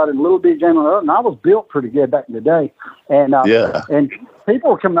on one side and a little bitty Jamie on the other, and I was built pretty good back in the day. And and people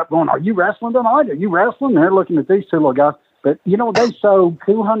were coming up going, "Are you wrestling tonight? Are you wrestling?" And they're looking at these two little guys. But, they sold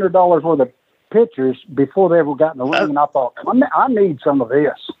 $200 worth of pictures before they ever got in the ring, and I thought, I need some of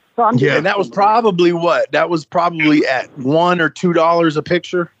this. So and that was probably what? That was probably at $1 or $2 a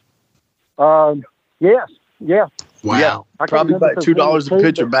picture? Yes. Yeah. Wow. Yeah, probably about $2 a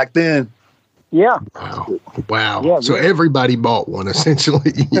picture back then. Yeah. Wow. Yeah, so everybody bought one,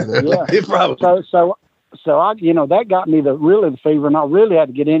 essentially. Yeah. Probably. So I, that got me the fever, and I really had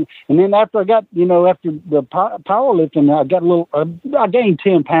to get in. And then after I got, after the powerlifting, I got I gained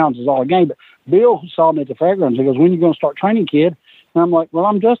 10 pounds is all I gained. But Bill saw me at the fairgrounds. He goes, "When are you going to start training, kid?" And I'm like, "Well,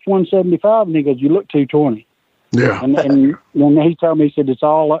 I'm just 175." And he goes, "You look 220. Yeah. And he told me, he said, it's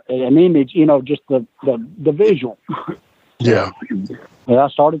all an image, just the visual. Yeah. And I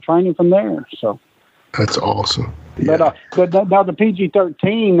started training from there. So that's awesome. Yeah. But now the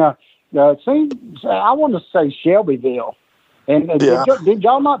PG-13, seems, I want to say Shelbyville. And did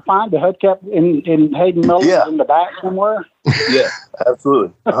y'all not find the hubcap in Hayden Miller in the back somewhere? Yeah,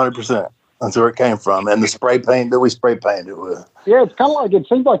 absolutely. 100%. That's where it came from. And the spray paint that we spray painted with. Yeah, it's kind of like, it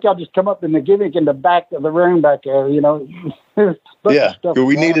seems like y'all just come up in the gimmick in the back of the room back there, Yeah,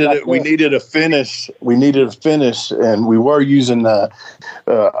 we needed a finish. We needed a finish, and we were using a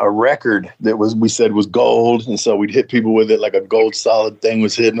record that we said was gold, and so we'd hit people with it like a gold solid thing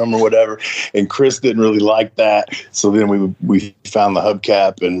was hitting them or whatever. And Chris didn't really like that, so then we found the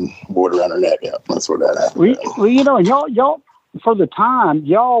hubcap and wore it around our neck. Yeah, that's where that happened. Y'all. For the time,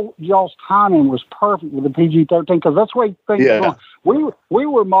 y'all's timing was perfect with the PG-13 because that's the way things were going. We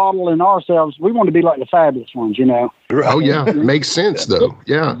were modeling ourselves. We wanted to be like the Fabulous Ones, Oh yeah, makes sense though.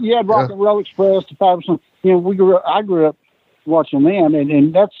 Yeah. Yeah, Rock and Roll Express, the Fabulous Ones. I grew up watching them,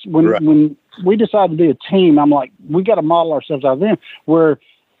 and that's when we decided to be a team. I'm like, we got to model ourselves out of them. Where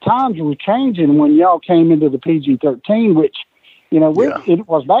times were changing when y'all came into the PG-13, which it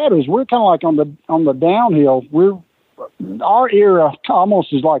was bad. We're kind of like on the downhill. Our era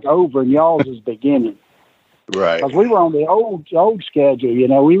almost is like over, and y'all's is beginning. Right. Because we were on the old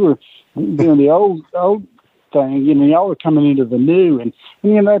schedule. We were doing the old thing. Y'all were coming into the new, and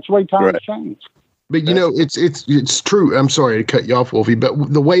that's the way times changed. But it's true. I'm sorry to cut you off, Wolfie, but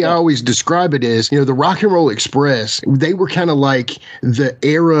the way I always describe it is, the Rock and Roll Express, they were kind of like the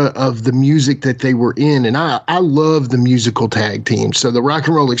era of the music that they were in. And I love the musical tag team. So the Rock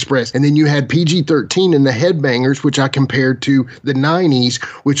and Roll Express, and then you had PG-13 and the Headbangers, which I compared to the 90s,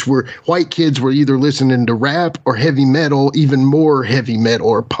 which were white kids were either listening to rap or heavy metal, even more heavy metal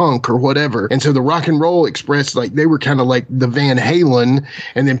or punk or whatever. And so the Rock and Roll Express, like they were kind of like the Van Halen,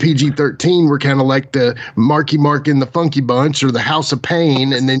 and then PG-13 were kind of like the Marky Mark and the Funky Bunch or the House of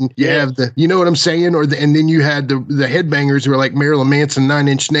Pain, and then you have the, you know what I'm saying, and then you had the Headbangers who are like Marilyn Manson, 9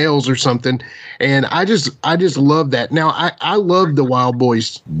 Inch Nails or something, and I just love that. Now I love the Wild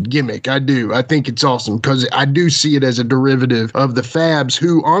Boys gimmick, I do. I think it's awesome because I do see it as a derivative of the Fabs,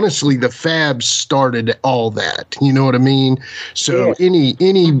 who honestly the Fabs started all that. You know what I mean? So any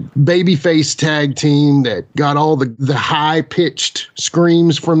babyface tag team that got all the high pitched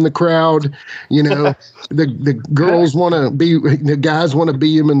screams from the crowd, the girls want to be, the guys want to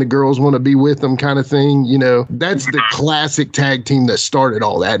be him and the girls want to be with them kind of thing. That's the classic tag team that started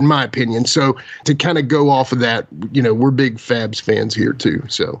all that, in my opinion. So to kind of go off of that, we're big Fabs fans here too.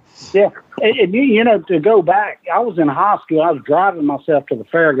 So. Yeah. And to go back, I was in high school. I was driving myself to the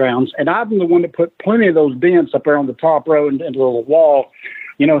fairgrounds, and I'm the one that put plenty of those bins up there on the top row and into the wall,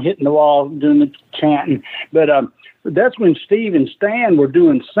 hitting the wall, doing the chanting. But, that's when Steve and Stan were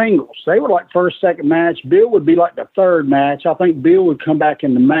doing singles. They were like first, second match. Bill would be like the third match. I think Bill would come back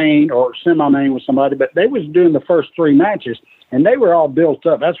in the main or semi-main with somebody, but they was doing the first 3 matches, and they were all built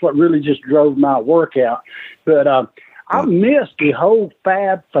up. That's what really just drove my workout. But I missed the whole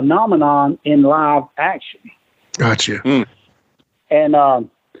Fab phenomenon in live action. Gotcha. And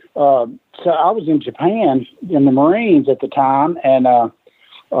so I was in Japan in the Marines at the time, and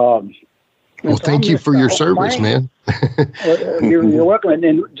well, thank you for your service, man. You're welcome. And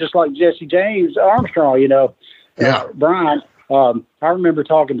then just like Jesse James Armstrong, Brian. I remember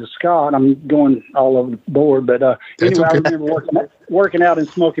talking to Scott. I'm going all over the board, but anyway, okay. I remember working out in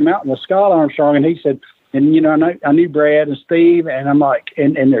Smoky Mountain with Scott Armstrong, and he said, and I knew Brad and Steve, and I'm like,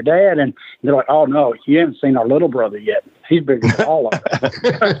 and their dad, and they're like, oh no, you haven't seen our little brother yet. He's bigger than all of us.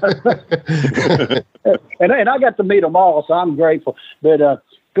 and I got to meet them all, so I'm grateful. But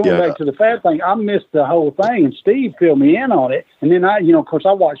going back to the Fab thing, I missed the whole thing, and Steve filled me in on it. And then of course,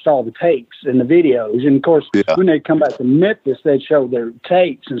 I watched all the tapes and the videos. And of course, when they come back to Memphis, they'd show their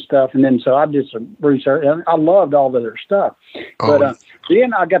tapes and stuff. And then so I did some research, and I loved all of their stuff. But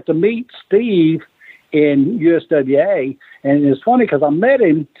then I got to meet Steve in USWA, and it's funny because I met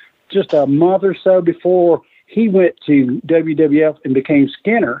him just a month or so before he went to WWF and became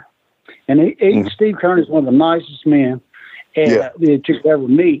Skinner. And Steve Kearn is one of the nicest men that you could ever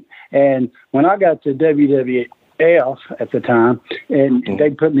meet. And when I got to WWF at the time, and they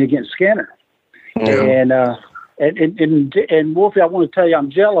put me against Skinner, and Wolfie, I want to tell you, I'm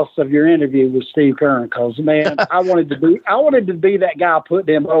jealous of your interview with Steve Kearn because man, I wanted to be that guy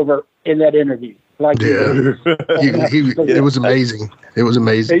putting him over in that interview. It was amazing. It was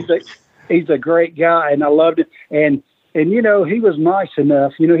amazing. He's a great guy, and I loved it. And he was nice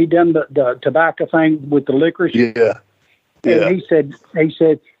enough. He done the tobacco thing with the licorice. Yeah. And he said,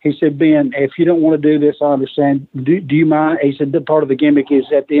 Ben, if you don't want to do this, I understand. Do you mind? He said, the part of the gimmick is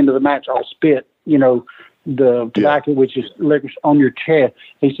at the end of the match, I'll spit, the tobacco, which is licorice, on your chest.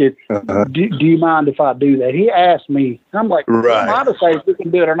 He said, do you mind if I do that? He asked me. I'm like, I might have said if we can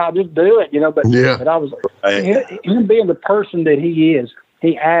do it or not, just do it, but I was like, him being the person that he is,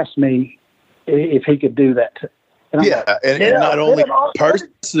 he asked me if he could do that. And not only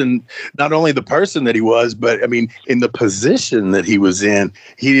the person that he was, but I mean, in the position that he was in,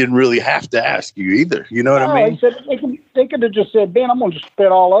 he didn't really have to ask you either. You know what I mean? He said they could have just said, Ben, I'm going to just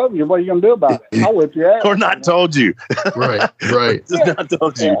spit all over you. What are you going to do about it? I'll whip your ass. Or not told you. Right. Just not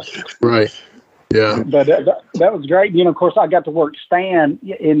told you. Right. Yeah. But that was great. Of course, I got to work Stan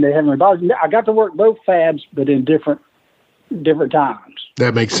in the Heavenly Bodies. I got to work both Fabs, but in different times.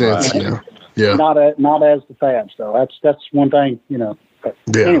 That makes sense. Right. Yeah. Not as the Fabs, though. That's one thing, But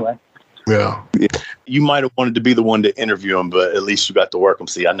anyway. Yeah. You might have wanted to be the one to interview him, but at least you got to work him.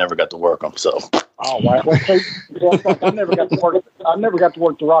 See, I never got to work him, so. Oh, wow. Well, I never got to work. I never got to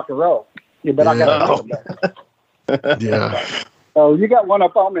work the rock and roll. Yeah, but I got to work that. Yeah. So you got one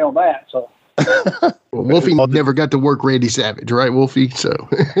up on me on that. So. Well, Wolfie never got to work Randy Savage, right, Wolfie? So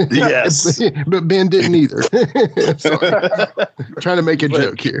yes, but Ben didn't either. Sorry. Trying to make a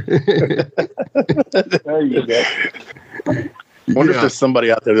joke here. There you go. I wonder if there's somebody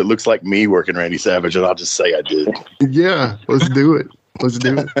out there that looks like me working Randy Savage, and I'll just say I did. Yeah, let's do it.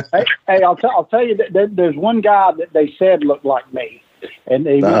 Hey, I'll tell you that there's one guy that they said looked like me, and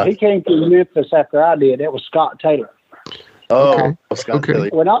he came to Memphis after I did. It was Scott Taylor. Oh, Scott Taylor.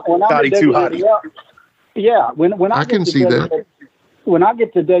 When I can see that. When I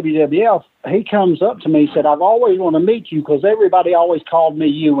get to WWF, he comes up to me and said, I've always wanted to meet you because everybody always called me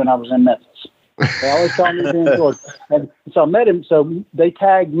you when I was in Memphis. They always called me Ben George. And so I met him. So they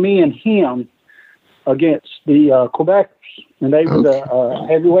tagged me and him against the Quebecers. And they were the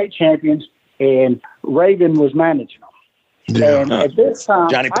heavyweight champions, and Raven was managing them. Yeah. And at this time,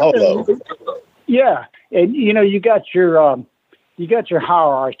 Johnny Polo. Yeah. And you got your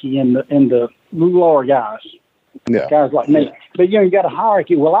hierarchy in the lower guys, guys like me. But you got a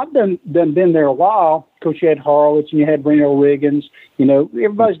hierarchy. Well, I've been there a while. Of course, you had Horowitz and you had Reno Wiggins.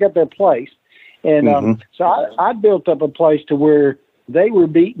 Everybody's got their place, and so I built up a place to where they were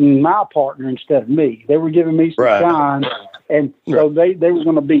beating my partner instead of me. They were giving me some shine, and so they were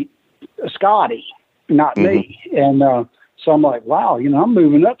going to beat Scotty, not me. And so I'm like, wow, I'm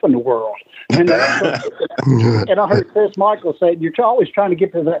moving up in the world. And I heard Chris Michael say, you're always trying to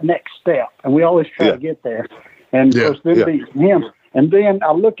get to that next step. And we always try to get there. And of course, then beating him. And then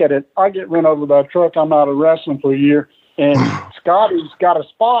I look at it, I get run over by a truck. I'm out of wrestling for a year. And Scotty's got a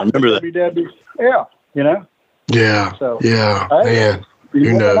spot in WWE. Yeah, Yeah. So, man.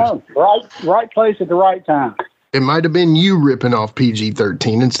 Who knows? Right place at the right time. It might have been you ripping off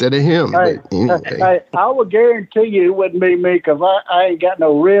PG-13 instead of him. Hey, I would guarantee you it wouldn't be me because I ain't got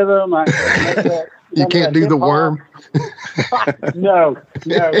no rhythm. You can't do the worm? No.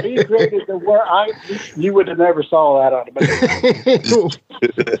 He created the worm. You would have never saw that on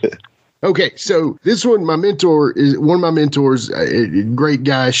the Okay, so this one, my mentor is one of my mentors, a great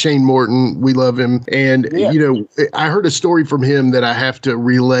guy, Shane Morton. We love him. And, I heard a story from him that I have to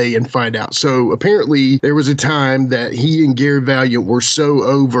relay and find out. So apparently there was a time that he and Gary Valiant were so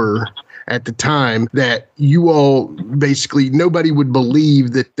over at the time that you all basically nobody would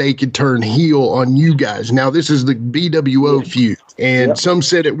believe that they could turn heel on you guys. Now, this is the BWO feud, and some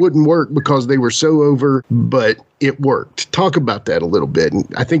said it wouldn't work because they were so over, but it worked. Talk about that a little bit. And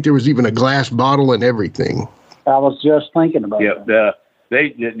I think there was even a glass bottle and everything. I was just thinking about that.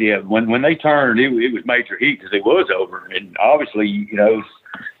 When they turned, it was major heat because it was over. And obviously,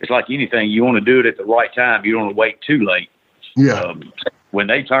 it's like anything. You want to do it at the right time. You don't want to wait too late. Yeah. When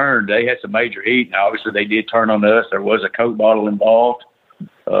they turned, they had some major heat. And obviously, they did turn on us. There was a Coke bottle involved.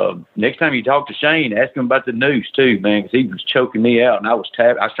 Next time you talk to Shane, ask him about the noose too, man, because he was choking me out, and I was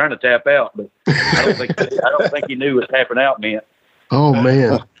trying to tap out, but I don't think he knew what tapping out meant. Oh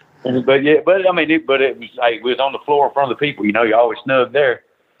man! But it was on the floor in front of the people. You always snug there.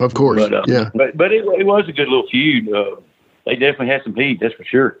 Of course, But it was a good little feud. They definitely had some heat, that's for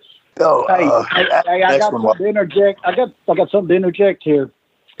sure. Oh, I got something to interject. I got something to interject here.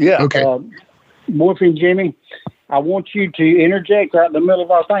 Yeah. Okay. Wolfie and Jimmy, I want you to interject right in the middle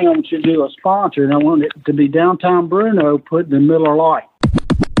of our thing. I want you to do a sponsor, and I want it to be Downtown Bruno put in the Miller Lite.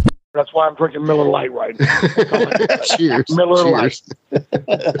 That's why I'm drinking Miller Lite right now. Cheers. Miller Lite.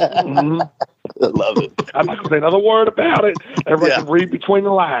 Mm-hmm. I love it. I'm not going to say another word about it. Everybody can read between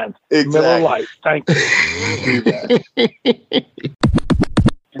the lines. Exactly. Miller Lite. Thank you.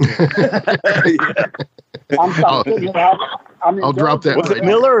 I'll drop that. Was it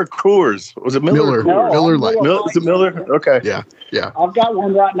Miller or Coors? Was it Miller? Miller Lite. Is it Miller? Okay. Yeah. I've got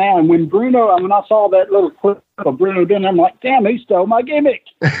one right now, and when I saw that little clip of Bruno doing it, I'm like, damn, he stole my gimmick.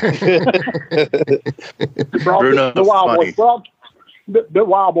 Bruno, the Wild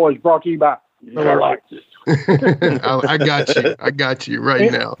Boys brought to you by Miller Lite. I got you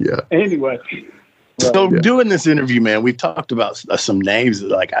right now. Yeah. Anyway. So doing this interview, man, we've talked about some names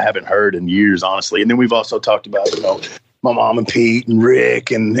that I haven't heard in years, honestly. And then we've also talked about, my mom and Pete and Rick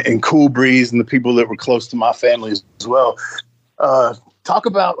and Cool Breeze and the people that were close to my family as well. Talk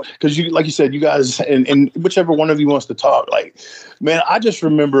about, because like you said, you guys, and whichever one of you wants to talk, man, I just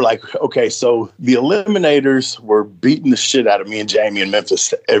remember so the Eliminators were beating the shit out of me and Jamie in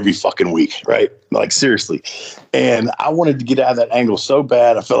Memphis every fucking week, right? Seriously. And I wanted to get out of that angle so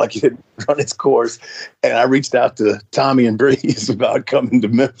bad. I felt like it had run its course. And I reached out to Tommy and Breeze about coming to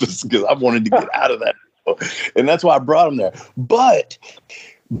Memphis because I wanted to get out of that. And that's why I brought them there. But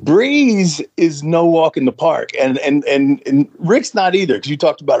Breeze is no walk in the park, and Rick's not either, because you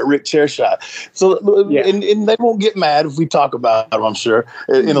talked about a Rick chair shot. So and they won't get mad if we talk about them, I'm sure,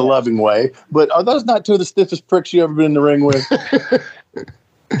 in a loving way. But are those not two of the stiffest pricks you ever been in the ring with?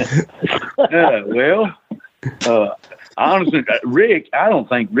 Honestly, Rick, I don't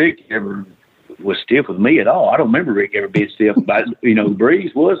think Rick ever was stiff with me at all. I don't remember Rick ever being stiff. But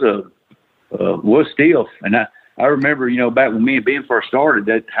Breeze was stiff, and I remember, back when me and Ben first started,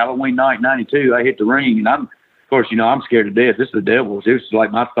 that Halloween night, 92, I hit the ring, and I'm scared to death. This is the Devils. This is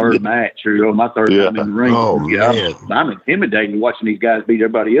like my third match, or my third time in the ring. Oh, man. I'm intimidated watching these guys beat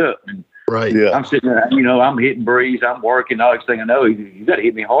everybody up. And right. Yeah. I'm sitting there, I'm hitting Breeze, I'm working, all this thing I know, you got to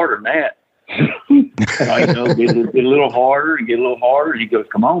hit me harder than that. Get a little harder and get a little harder. And he goes,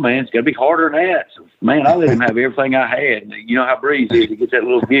 come on, man, it's got to be harder than that. So, man, I let him have everything I had. And you know how Breeze is. He gets that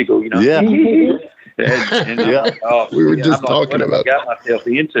little giggle, Yeah. We were just talking about what I got myself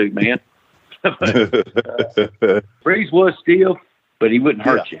into, man. Breeze was stiff, but he wouldn't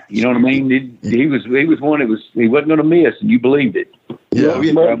hurt you. You know what I mean? He was one that he wasn't going to miss, and you believed it.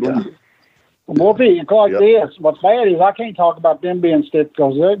 Wolfie, it's like this. What's bad is I can't talk about them being stiff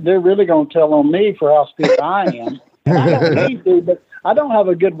because they're really going to tell on me for how stiff I am. And I don't need to, but I don't have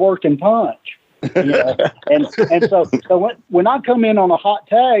a good working punch. And so when I come in on a hot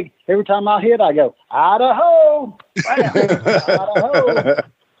tag, every time I hit, I go, Idaho! Idaho!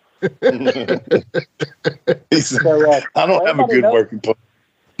 I don't have a good working punch.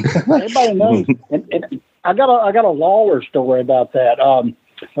 Everybody knows. And I got a Lawler story about that.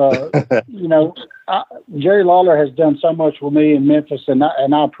 Jerry Lawler has done so much with me in Memphis, and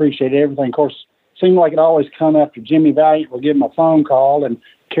I appreciate everything. Of course, it seemed like it always come after Jimmy Valiant would give him a phone call, and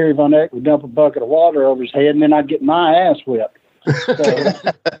Kerry Von Eck would dump a bucket of water over his head, and then I'd get my ass whipped. So,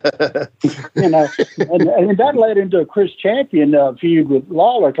 and that led into a Chris Champion feud with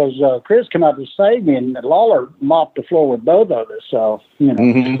Lawler because Chris came out to save me, and Lawler mopped the floor with both of us. So,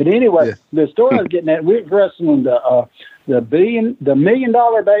 But anyway, the story I was getting at, we were wrestling the $1 million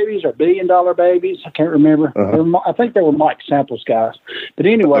babies or $1 billion babies. I can't remember. I think they were Mike Samples guys. But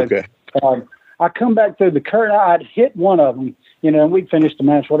anyway, I come back through the curtain. I'd hit one of them, and we finished the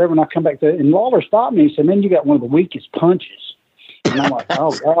match, whatever. And I come back through, and Lawler stopped me. He said, "Man, you got one of the weakest punches." And I'm like,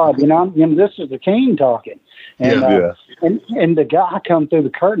 "Oh God, this is the king talking." And and the guy come through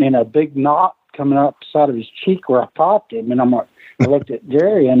the curtain, and a big knot coming up the side of his cheek where I popped him. And I'm like, I looked at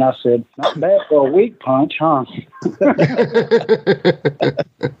Jerry and I said, "Not bad for a weak punch, huh?"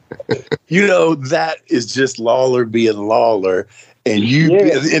 That is just Lawler being Lawler. And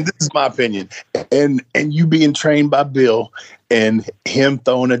and this is my opinion, and you being trained by Bill and him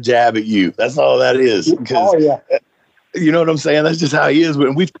throwing a jab at you. That's all that is. You know what I'm saying? That's just how he is.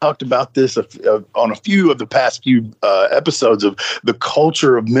 And we've talked about this on a few of the past few episodes of the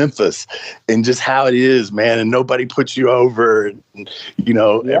culture of Memphis and just how it is, man. And nobody puts you over. And,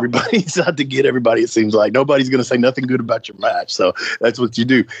 everybody's out to get everybody, it seems like. Nobody's going to say nothing good about your match. So that's what you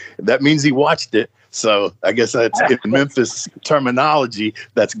do. That means he watched it. So I guess that's in Memphis terminology.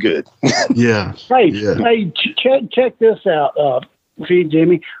 That's good. Yeah. Hey, check this out,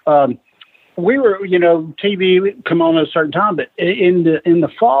 Jimmy. We were, TV would come on at a certain time, but in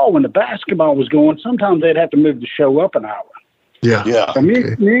the fall when the basketball was going, sometimes they'd have to move the show up an hour. Yeah. So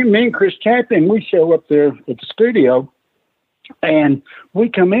me and Chris Champion, we show up there at the studio, and we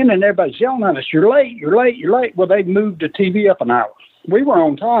come in and everybody's yelling at us, "You're late, you're late, you're late." Well, they moved the TV up an hour. We were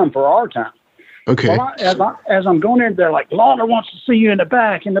on time for our time. Okay. Well, as I'm going in, they're like, "Lawler wants to see you in the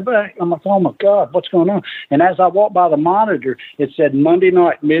back, in the back." I'm like, "Oh my God, what's going on?" And as I walked by the monitor, it said Monday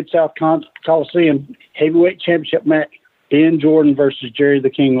night, Mid-South Coliseum heavyweight championship match, Ben Jordan versus Jerry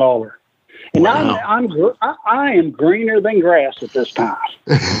the King Lawler. And I am greener than grass at this time.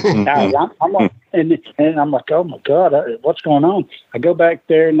 I'm like, and I'm like, "Oh my God, what's going on?" I go back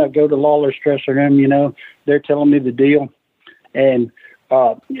there and I go to Lawler's dressing room. They're telling me the deal, and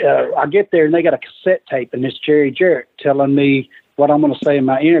I get there and they got a cassette tape and it's Jerry Jarrett telling me what I'm going to say in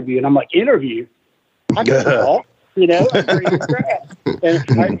my interview. And I'm like, "Interview? I can talk, And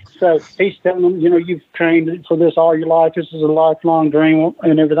so he's telling them, "You've trained for this all your life. This is a lifelong dream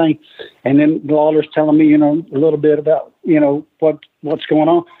and everything." And then Lawler's telling me, a little bit about, what's going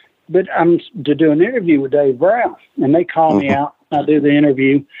on. But I'm to do an interview with Dave Brown and they call me out. I do the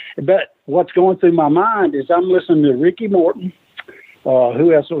interview. But what's going through my mind is I'm listening to Ricky Morton.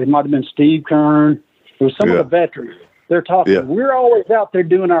 Who else? It might have been Steve Kern. It was some of the veterans. They're talking. Yeah. We're always out there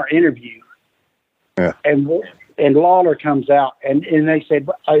doing our interview. Yeah. And Lawler comes out and they said,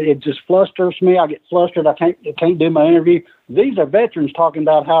 "It just flusters me. I get flustered. I can't do my interview." These are veterans talking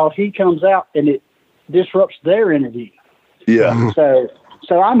about how he comes out and it disrupts their interview. Yeah. So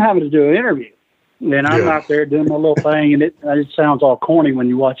I'm having to do an interview. And I'm out there doing my little thing, and it sounds all corny when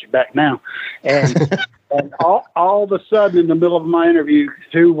you watch it back now. And and all of a sudden, in the middle of my interview,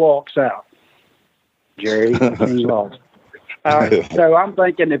 who walks out? Jerry Lawler. All right, so I'm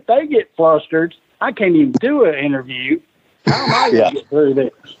thinking, if they get flustered, I can't even do an interview. How am I going to get through this?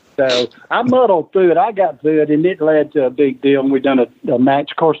 So I muddled through it. I got through it, and it led to a big deal, and we done a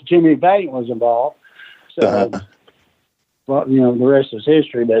match. Of course, Jimmy Valiant was involved. So, well, the rest is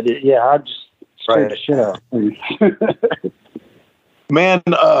history. But, I just scared the shit out of me. Man,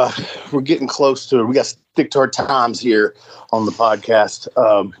 we're getting close to, we got to stick to our times here on the podcast,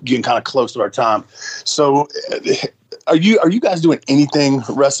 getting kind of close to our time. So are you guys doing anything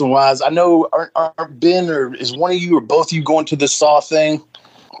wrestling wise? I know, aren't Ben or is one of you or both of you going to the Saw thing?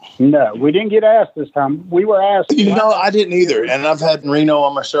 No, we didn't get asked this time. We were asked. I didn't either. And I've had Reno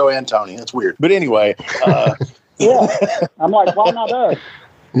on my show and Tony. That's weird. But anyway. I'm like, why not us?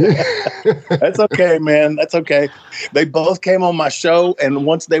 That's okay, man. That's okay. They both came on my show, and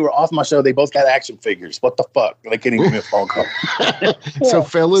once they were off my show, they both got action figures. What the fuck? They can't even give me a phone call. So,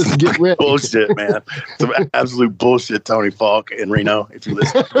 fellas, get ready. Bullshit, man. Some absolute bullshit, Tony Falk and Reno, if you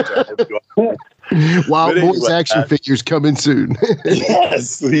listen. Wild Boys action figures coming soon.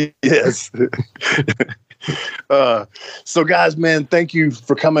 Yes. So guys, man, thank you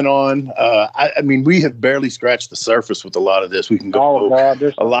for coming on. I mean, we have barely scratched the surface with a lot of this. We can go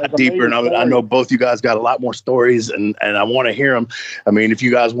a lot deeper, and I know both you guys got a lot more stories, and I want to hear them. I mean, if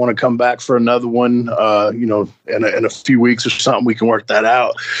you guys want to come back for another one, in a few weeks or something, we can work that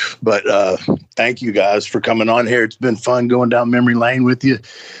out. But thank you guys for coming on here. It's been fun going down memory lane with you.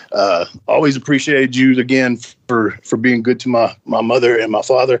 Always appreciated you again for being good to my mother and my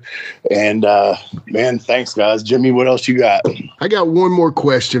father. And man, thanks guys. Jimmy, what else you got? I got one more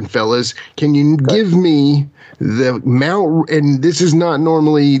question, fellas. Can you give me the Mount, and this is not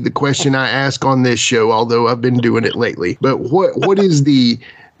normally the question I ask on this show, although I've been doing it lately, but what is the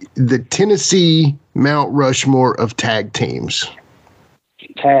Tennessee Mount Rushmore of tag teams?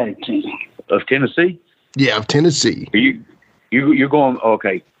 Tag team of Tennessee? Yeah, of Tennessee. You're going,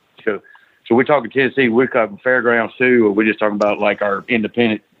 okay. So So we're talking Tennessee, we're talking Fairgrounds too, or we're just talking about like our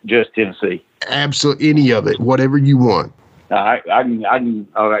independent, just Tennessee? Absolutely, any of it, whatever you want. I can.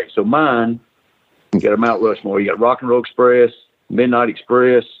 All right. So mine, you got a Mount Rushmore. You got Rock and Roll Express, Midnight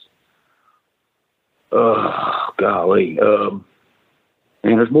Express. Golly. Man,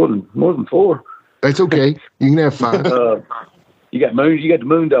 there's more than four. That's okay. You can have 5. You got Moons. You got the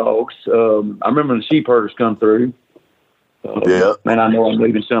Moon Dogs. I remember the Sheep Herders come through. Yeah. Man, I know I'm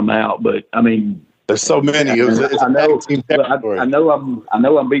leaving some out, but I mean, there's so many. I know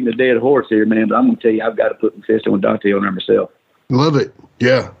I'm beating a dead horse here, man. But I'm gonna tell you, I've got to put Mephisto and Dante on there myself. Love it.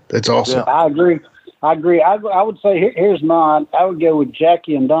 Yeah, that's awesome. Yeah, I agree. I would say here's mine. I would go with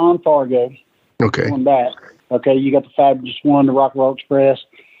Jackie and Don Fargo. Okay. Going back. Okay, you got the Fabulous One, the Rock and Roll Express,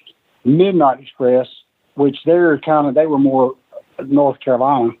 Midnight Express, which they were more North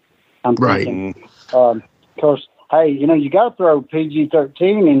Carolina. I'm thinking. Because, hey, you got to throw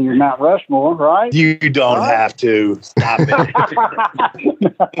PG-13 in your Mount Rushmore, right? You don't have to. Stop it.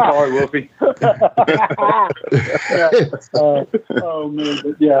 Sorry, Wolfie. Oh, man.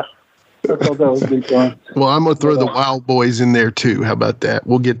 But yeah. I thought that would be fun. Well, I'm going to throw the Wild Boys in there, too. How about that?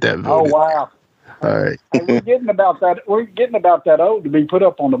 We'll get that voted. Oh, wow. All right. Hey, we're getting about that old to be put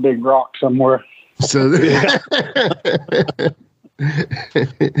up on a big rock somewhere. So,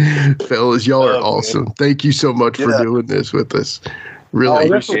 fellas, y'all are awesome. Thank you so much for doing this with us. Really,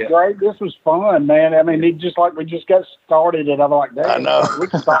 this was great. This was fun, man. I mean, it's just like we just got started, and I'm like, damn, I know. We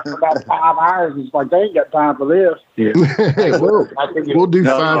can talk for about 5 hours. It's like they ain't got time for this. Yeah. we'll do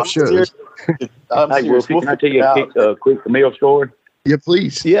 5 shows. Hey, Wolfie, can I tell you a quick Camille story? Yeah,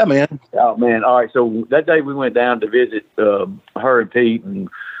 please. Yeah, man. Oh, man. All right. So that day we went down to visit her and Pete, and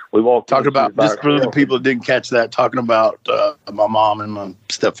we walked. Talking about, just for the people that didn't catch that, talking about my mom and my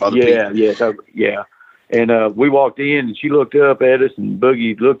stepfather. Yeah. And we walked in, and she looked up at us, and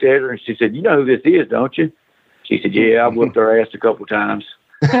Boogie looked at her, and she said, "You know who this is, don't you?" She said, "Yeah, I've whooped her ass a couple times."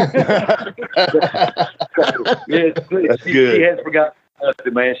 That's good. She has forgotten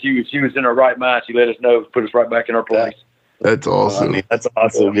nothing, man. She was in her right mind. She let us know, put us right back in our place. That's awesome. That's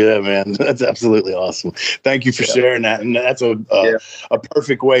awesome. Yeah, man. That's absolutely awesome. Thank you for sharing that. And that's a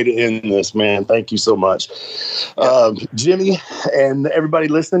perfect way to end this, man. Thank you so much. Jimmy and everybody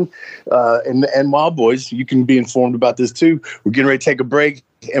listening, and Wild Boys, you can be informed about this too. We're getting ready to take a break.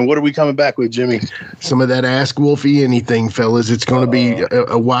 And what are we coming back with, Jimmy? Some of that Ask Wolfie Anything, fellas. It's going to be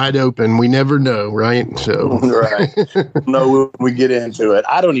a wide open. We never know, right? So, right. No, we get into it.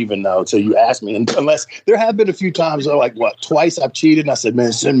 I don't even know until you ask me. Unless there have been a few times, like twice I've cheated, and I said,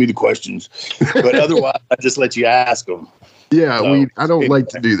 "Man, send me the questions." But otherwise, I just let you ask them. Yeah, so, I don't like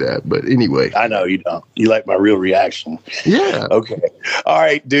to do that, but anyway. I know you don't. You like my real reaction. Yeah. Okay. All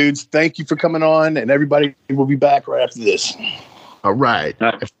right, dudes. Thank you for coming on, and everybody will be back right after this. All right.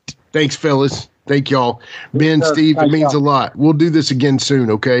 Thanks, fellas. Thank y'all. Ben, Steve, it means a lot. We'll do this again soon,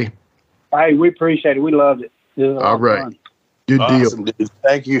 okay? Hey, we appreciate it. We loved it. All right. Fun. Good awesome, deal. Dude.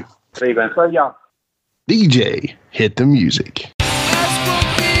 Thank you. See you, man. See y'all. DJ, hit the music.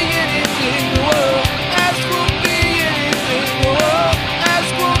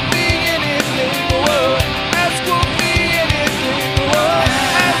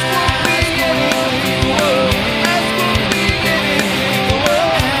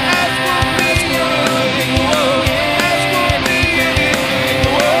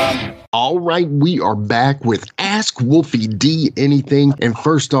 All right, we are back with Ask Wolfie D Anything. And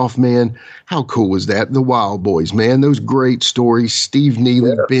first off, man, how cool was that? The Wild Boys, man. Those great stories. Steve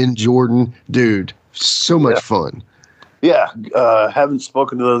Neely, Ben Jordan. Dude, so much fun. Yeah, haven't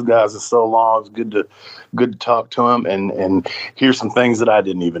spoken to those guys in so long. It's good to talk to them and hear some things that I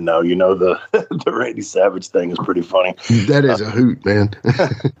didn't even know. The Randy Savage thing is pretty funny. That is a hoot, man.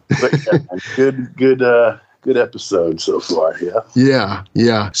 But good episode so far,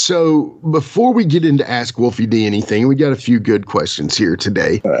 Yeah. So before we get into Ask Wolfie D Anything, we got a few good questions here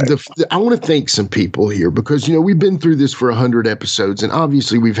today. Right. I want to thank some people here because, we've been through this for 100 episodes, and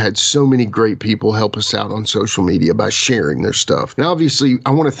obviously we've had so many great people help us out on social media by sharing their stuff. And obviously,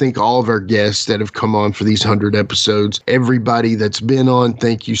 I want to thank all of our guests that have come on for these 100 episodes. Everybody that's been on,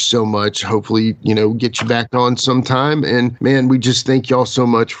 thank you so much. Hopefully, get you back on sometime. And man, we just thank y'all so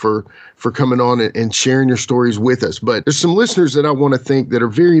much for coming on and sharing your stories with us. But there's some listeners that I want to thank that are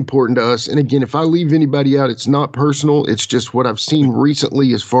very important to us. And again, if I leave anybody out, it's not personal. It's just what I've seen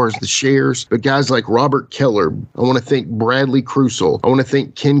recently as far as the shares. But guys like Robert Keller, I want to thank Bradley Crusoe. I want to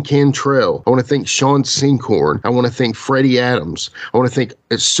thank Ken Cantrell. I want to thank Sean Sinkhorn. I want to thank Freddie Adams. I want to thank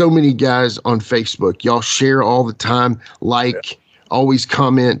so many guys on Facebook. Y'all share all the time, always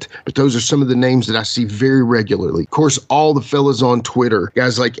comment, but those are some of the names that I see very regularly. Of course, all the fellas on Twitter,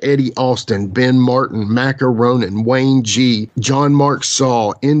 guys like Eddie Austin, Ben Martin, Macca Ronan, Wayne G, John Mark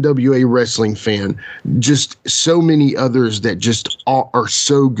Saul, NWA Wrestling Fan, just so many others that just are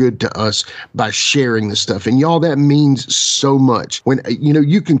so good to us by sharing the stuff. And y'all, that means so much. When,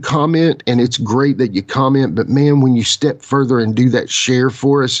 you can comment, and it's great that you comment, but man, when you step further and do that share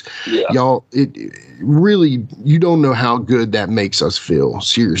for us, y'all, it really, you don't know how good that makes us feel.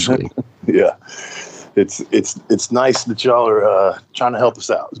 Seriously. Yeah. It's nice that y'all are trying to help us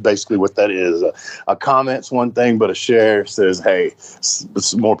out. It's basically what that is. A comment's one thing, but a share says, hey,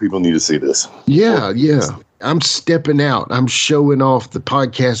 more people need to see this. Yeah. I'm stepping out. I'm showing off the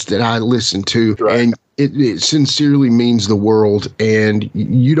podcast that I listen to. Right. And it sincerely means the world. And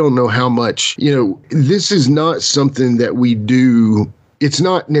you don't know how much, this is not something that we do. It's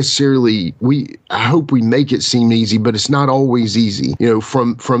not necessarily, I hope we make it seem easy, but it's not always easy,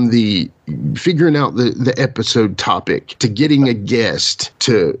 from the figuring out the episode topic to getting a guest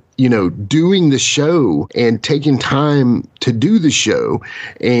to, doing the show and taking time to do the show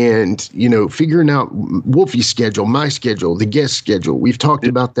and, figuring out Wolfie's schedule, my schedule, the guest schedule. We've talked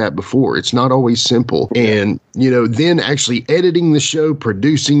about that before. It's not always simple. And, then actually editing the show,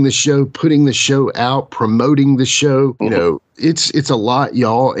 producing the show, putting the show out, promoting the show, it's a lot,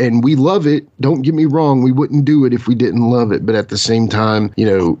 y'all, and we love it. Don't get me wrong. We wouldn't do it if we didn't love it. But at the same time,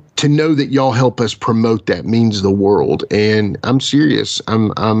 to know that y'all help us promote that means the world. And I'm serious.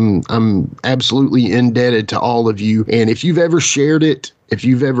 I'm absolutely indebted to all of you. And if you've ever shared it, if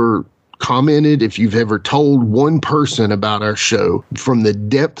you've ever commented, if you've ever told one person about our show, from the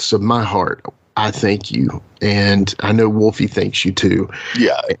depths of my heart, I thank you. And I know Wolfie thanks you too.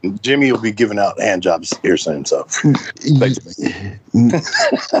 Yeah. Jimmy will be giving out hand jobs here soon. So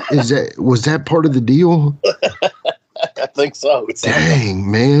was that part of the deal? I think so. Dang,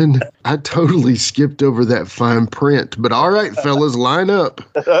 man. I totally skipped over that fine print. But all right, fellas, line up.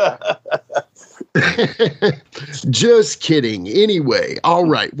 Just kidding. Anyway, all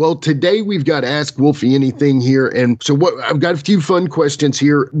right. Well, today we've got Ask Wolfie Anything here. And so I've got a few fun questions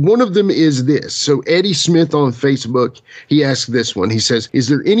here. One of them is this. So Eddie Smith on Facebook, he asked this one. He says, is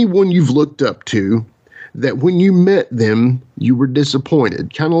there anyone you've looked up to that when you met them, you were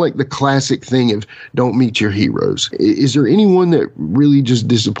disappointed? Kind of like the classic thing of don't meet your heroes. Is there anyone that really just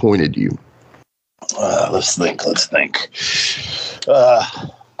disappointed you? Let's think.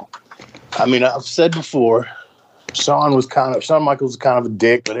 I've said before, Shawn Michaels was kind of a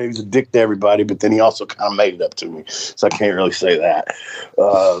dick, but he was a dick to everybody, but then he also kind of made it up to me. So I can't really say that.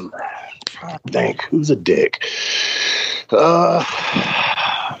 Think, who's a dick?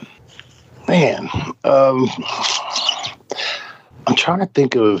 I'm trying to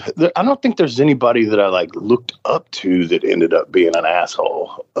think of. I don't think there's anybody that I looked up to that ended up being an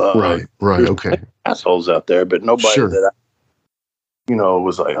asshole. Right. Okay. Assholes out there, but nobody that I,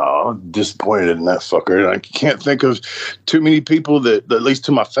 was like, oh, I'm disappointed in that fucker. And I can't think of too many people that, at least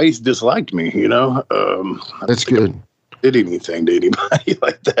to my face, disliked me. That's good. Did anything to anybody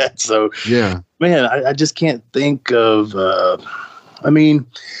like that? So yeah, man, I just can't think of.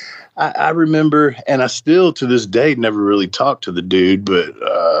 I remember, and I still to this day never really talked to the dude, but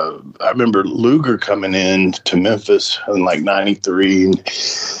I remember Luger coming in to Memphis in '93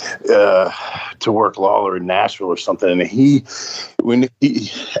 to work Lawler in Nashville or something. And at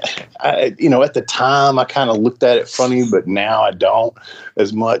the time I kind of looked at it funny, but now I don't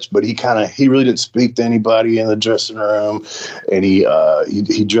as much. But he really didn't speak to anybody in the dressing room, and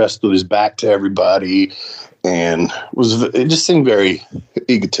he dressed with his back to everybody. And it just seemed very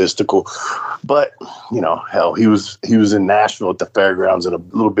egotistical, but hell, he was in Nashville at the fairgrounds in a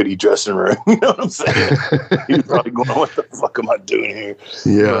little bitty dressing room. You know what I'm saying? He was probably going, "What the fuck am I doing here?"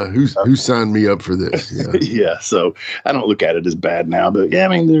 Yeah, who signed me up for this? Yeah. Yeah. So I don't look at it as bad now, but yeah,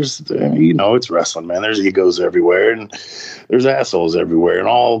 it's wrestling, man. There's egos everywhere, and there's assholes everywhere, in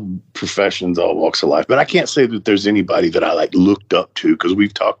all professions, all walks of life. But I can't say that there's anybody that I looked up to, because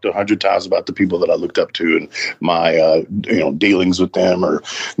we've talked 100 times about the people that I looked up to and my dealings with them or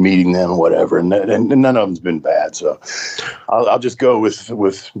meeting them or whatever, and none of them's been bad. So I'll just go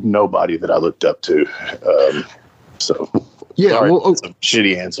with nobody that I looked up to. Yeah, sorry, it's a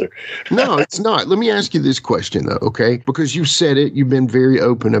shitty answer. No, it's not. Let me ask you this question though, okay? Because you said it, you've been very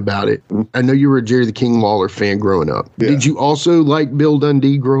open about it. I know you were a Jerry the King Lawler fan growing up. Yeah. Did you also like Bill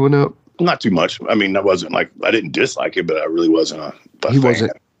Dundee growing up? Not too much. I mean, I didn't dislike it, but I really wasn't a fan.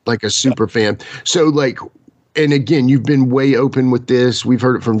 Wasn't like a super fan. So and again, you've been way open with this. We've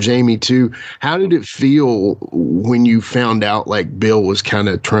heard it from Jamie too. How did it feel when you found out Bill was kind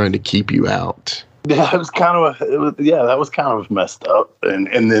of trying to keep you out? Yeah, that was kind of messed up.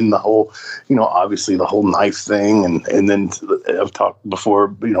 And then the whole, obviously the whole knife thing. And then I've talked before,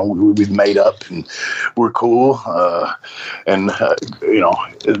 we've made up and we're cool. The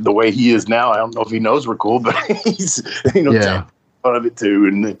way he is now, I don't know if he knows we're cool, but he's, taking fun of it too.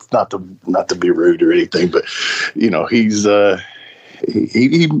 And it's not to be rude or anything, but, he's,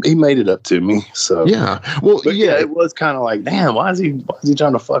 he made it up to me. So it was kind of like, damn, why is he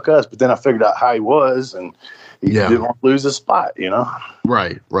trying to fuck us? But then I figured out how he was, and he didn't want to lose his spot,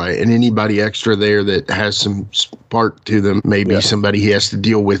 Right. And anybody extra there that has some spark to them, maybe somebody he has to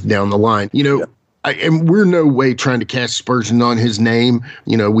deal with down the line, and we're no way trying to cast aspersion on his name.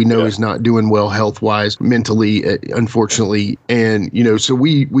 We know he's not doing well health-wise, mentally, unfortunately. And, so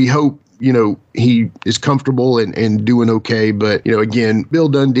we hope, he is comfortable and doing okay. But, again, Bill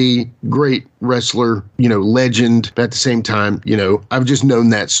Dundee, great wrestler, legend. But at the same time, I've just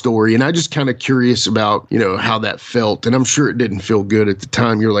known that story. And I just kind of curious about, how that felt. And I'm sure it didn't feel good at the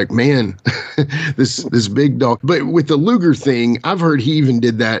time. You're like, man, this big dog. But with the Luger thing, I've heard he even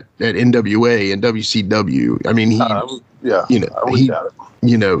did that at NWA and WCW. I mean, I wouldn't doubt it.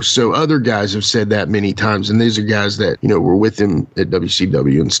 So other guys have said that many times, and these are guys that, were with him at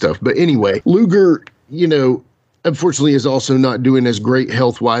WCW and stuff. But anyway, Luger, unfortunately is also not doing as great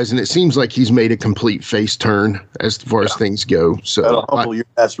health-wise, and it seems like he's made a complete face turn as far as things go. So that'll humble your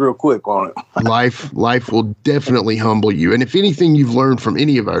ass real quick on it. Life will definitely humble you. And if anything you've learned from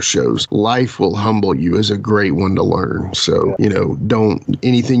any of our shows, life will humble you is a great one to learn. So, don't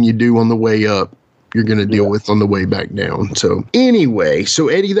anything you do on the way up, you're going to deal with on the way back down. So anyway,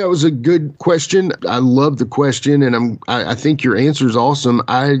 Eddie, that was a good question. I love the question, and I think your answer is awesome.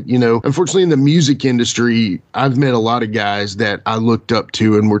 Unfortunately in the music industry, I've met a lot of guys that I looked up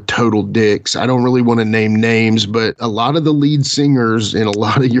to and were total dicks. I don't really want to name names, but a lot of the lead singers in a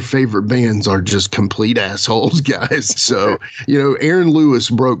lot of your favorite bands are just complete assholes, guys. So, Aaron Lewis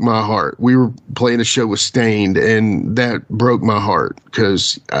broke my heart. We were playing a show with Stained, and that broke my heart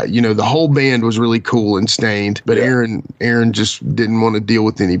because, the whole band was really cool and Stained, but Aaron just didn't want to deal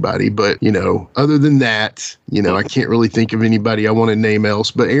with anybody. But other than that, I can't really think of anybody I want to name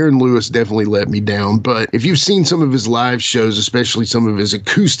else. But Aaron Lewis definitely let me down. But if you've seen some of his live shows, especially some of his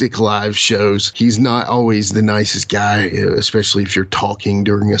acoustic live shows, he's not always the nicest guy, especially if you're talking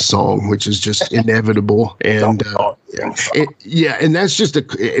during a song, which is just inevitable. And and that's just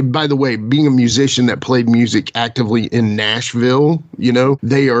by the way, being a musician that played music actively in Nashville,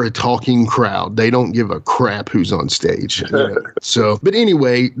 they are a talking crowd. They don't give a crap who's on stage. So, but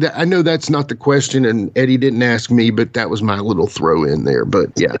anyway, I know that's not the question, and Eddie didn't ask me, but that was my little throw in there. But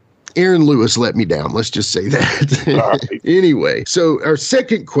yeah, Aaron Lewis let me down. Let's just say that. Right. Anyway, so our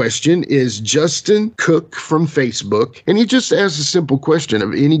second question is Justin Cook from Facebook, and he just asked a simple question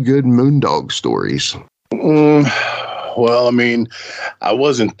of any good Moondog stories. Well, I mean, I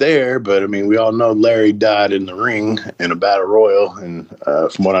wasn't there, but I mean, we all know Larry died in the ring in a battle royal. And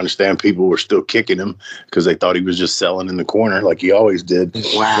from what I understand, people were still kicking him because they thought he was just selling in the corner like he always did.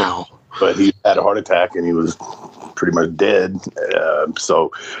 Wow. But he had a heart attack and he was pretty much dead.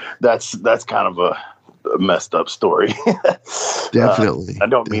 So that's kind of a messed up story. Definitely. I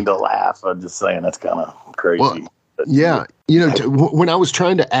don't mean to laugh. I'm just saying that's kind of crazy. Well, yeah. When I was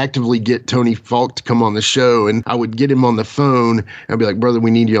trying to actively get Tony Falk to come on the show, and I would get him on the phone, I'd be like, brother,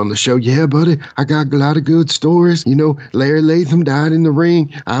 we need you on the show. Yeah, buddy, I got a lot of good stories. Larry Latham died in the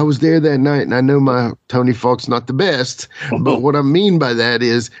ring. I was there that night, and I know my Tony Falk's not the best. But what I mean by that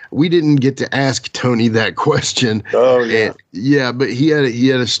is we didn't get to ask Tony that question. Oh, yeah. And, but he had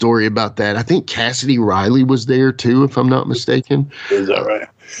a story about that. I think Cassidy Riley was there, too, if I'm not mistaken. Is that right?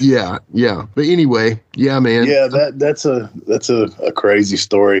 Yeah. But anyway, yeah, man. Yeah, that's a crazy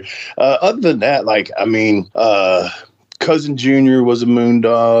story. Other than that, Cousin Junior was a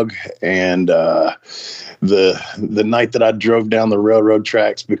Moondog, and the night that I drove down the railroad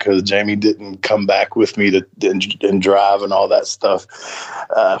tracks because Jamie didn't come back with me to drive and all that stuff,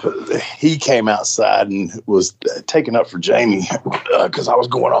 he came outside and was taking up for Jamie because I was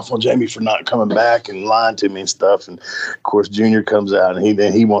going off on Jamie for not coming back and lying to me and stuff. And of course, Junior comes out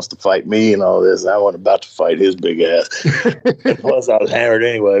and he wants to fight me and all this. And I wasn't about to fight his big ass. Plus, I was hammered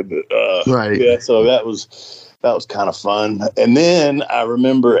anyway. But right, yeah. So that was kind of fun. And then I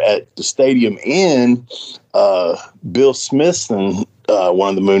remember at the Stadium Inn, Bill Smithson, one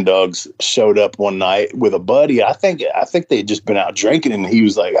of the Moondogs, showed up one night with a buddy. I think they had just been out drinking, and he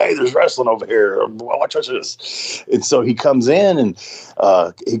was like, "Hey, there's wrestling over here. Watch this." And so he comes in and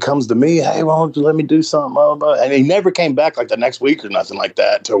he comes to me, "Hey, why don't you let me do something?" And he never came back like the next week or nothing like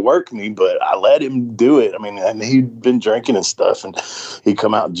that to work me, but I let him do it. I mean, and he'd been drinking and stuff, and he'd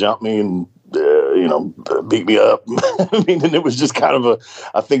come out and jump me and beat me up. I mean, and it was just kind of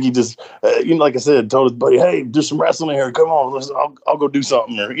I think he just, like I said, told his buddy, hey, do some wrestling here. Come on, I'll go do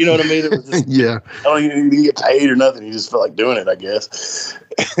something. Or, you know what I mean? It was just, yeah. He didn't get paid or nothing. He just felt like doing it, I guess.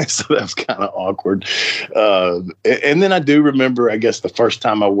 So that was kind of awkward. And then I do remember, I guess, the first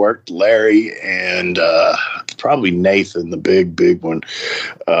time I worked Larry and probably Nathan, the big one,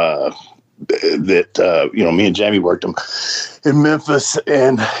 that me and Jamie worked them in Memphis,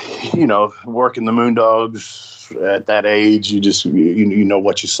 and working the Moondogs at that age, you just you know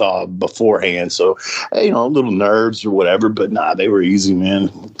what you saw beforehand. So little nerds or whatever, but they were easy, man.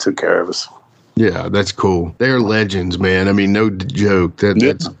 Took care of us. Yeah, that's cool. They're legends, man. I mean, no joke.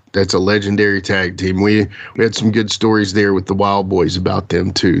 That's a legendary tag team. We had some good stories there with the Wild Boys about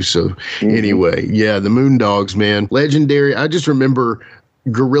them too. So anyway, yeah, the Moondogs, man, legendary. I just remember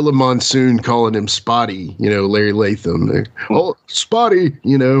Gorilla Monsoon calling him Spotty, Larry Latham. Oh, Spotty,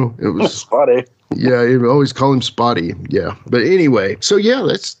 it was Spotty. Yeah, you always call him Spotty. Yeah. But anyway, so yeah,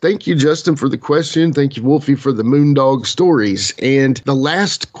 thank you, Justin, for the question. Thank you, Wolfie, for the Moondog stories. And the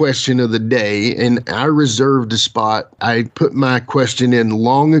last question of the day, and I reserved a spot. I put my question in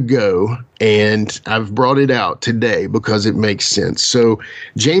long ago, and I've brought it out today because it makes sense. So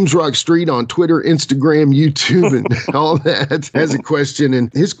James Rock Street on Twitter, Instagram, YouTube, and all that has a question. And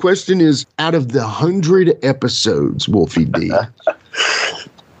his question is, out of the 100 episodes, Wolfie D,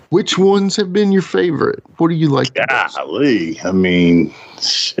 which ones have been your favorite? What do you like? Golly, I mean,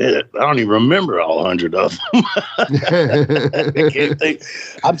 shit, I don't even remember all 100 of them. I can't think.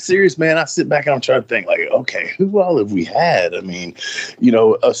 I'm serious, man. I sit back and I'm trying to think, like, okay, who all have we had? I mean,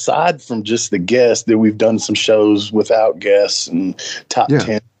 aside from just the guests, that we've done some shows without guests and top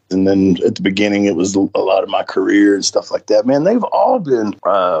 10. And then at the beginning, it was a lot of my career and stuff like that. Man, they've all been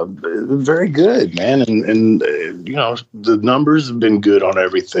very good, man. And the numbers have been good on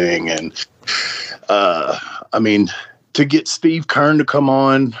everything. And, I mean, to get Steve Kern to come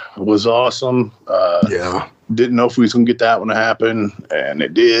on was awesome. Didn't know if we was going to get that one to happen, and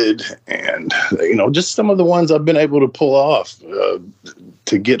it did. And, just some of the ones I've been able to pull off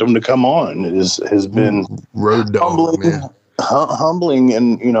to get them to come on has been Road Dog, humbling. Man. Humbling,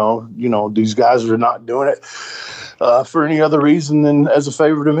 and these guys are not doing it for any other reason than as a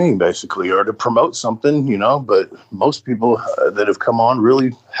favor to me, basically, or to promote something, but most people that have come on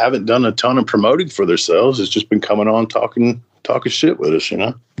really haven't done a ton of promoting for themselves. It's just been coming on talking shit with us,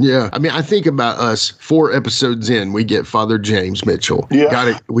 Yeah. I mean, I think about us 4 episodes in, we get Father James Mitchell.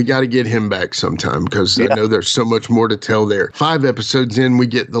 Yeah. We got to get him back sometime because I know there's so much more to tell there. 5 episodes in, we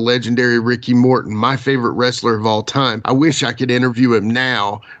get the legendary Ricky Morton, my favorite wrestler of all time. I wish I could interview him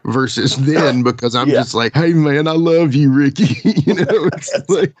now versus then because I'm just like, hey, man, I love you, Ricky. It's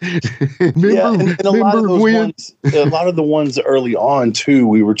like, and a lot of those ones, a lot of the ones early on, too,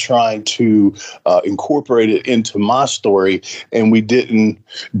 we were trying to incorporate it into my story, and we didn't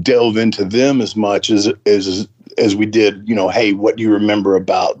delve into them as much as we did, hey, what do you remember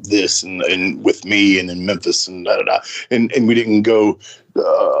about this and with me and in Memphis and and we didn't go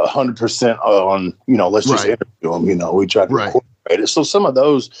 100% on, let's just interview them, we tried to incorporate it. So some of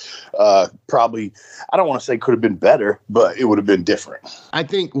those probably, I don't want to say could have been better, but it would have been different. I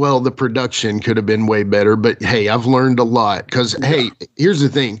think, the production could have been way better, but hey, I've learned a lot because, hey, here's the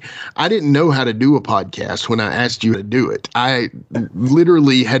thing. I didn't know how to do a podcast when I asked you to do it. I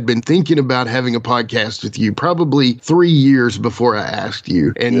literally had been thinking about having a podcast with you probably 3 years before I asked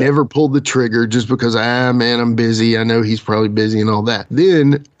you and never pulled the trigger just because, man, I'm busy. I know he's probably busy and all that.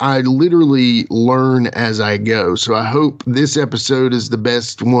 Then I literally learn as I go. So I hope this episode is the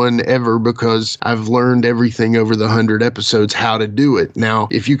best one ever because I've learned everything over the 100 episodes how to do it. Now,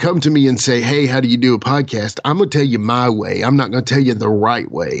 if you come to me and say, hey, how do you do a podcast? I'm going to tell you my way. I'm not going to tell you the right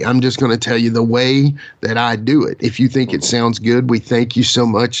way. I'm just going to tell you the way that I do it. If you think it sounds good, we thank you so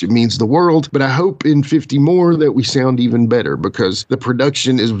much. It means the world. But I hope in 50 more that we sound even better because the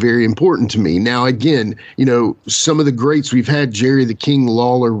production is very important to me. Now, again, some of the greats we've had, Jerry the King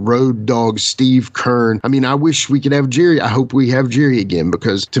Lawler, Road Dogg, Steve Kern. I mean, I wish we could have Jerry. I hope we have Jerry again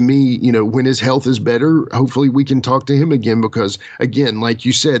because to me, when his health is better, hopefully we can talk to him again because, again, like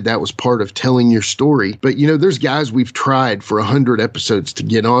you said, that was part of telling your story. But, there's guys we've tried for 100 episodes to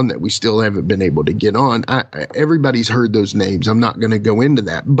get on that we still haven't been able to get on. Everybody's heard those names. I'm not going to go into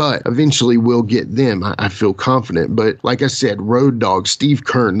that, but eventually we'll get them. I feel confident. But like I said, Road Dogg, Steve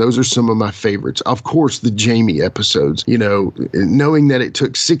Kern, those are some of my favorites. Of course, the Jamie episodes, knowing that it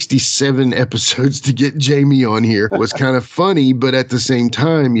took 67 episodes to get Jamie on here was kind of fun. funny, but at the same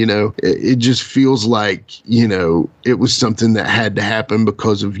time, it just feels like, it was something that had to happen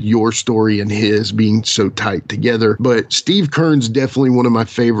because of your story and his being so tight together. But Steve Kern's definitely one of my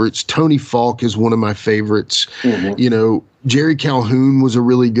favorites. Tony Falk is one of my favorites. Jerry Calhoun was a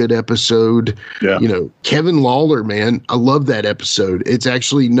really good episode. Yeah. Kevin Lawler, man, I love that episode. It's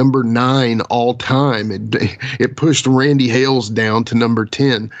actually number 9 all time. It pushed Randy Hales down to number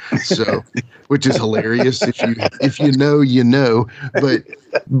 10. So, which is hilarious. If you know,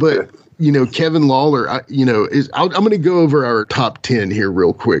 but Kevin Lawler, I'm going to go over our top 10 here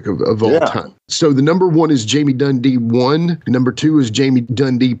real quick of all time. So the number 1 is Jamie Dundee 1. Number 2 is Jamie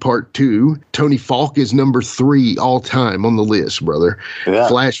Dundee Part 2. Tony Falk is number 3 all time on the list, brother. Yeah.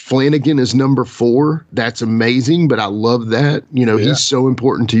 Flash Flanagan is number 4. That's amazing, but I love that. He's so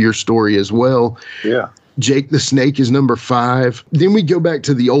important to your story as well. Yeah. Jake the Snake is number 5. Then we go back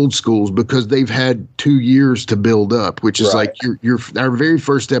to the old schools because they've had 2 years to build up, which is like our very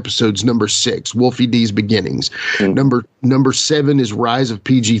first episode's number 6, Wolfie D's Beginnings. Mm-hmm. Number 7 is Rise of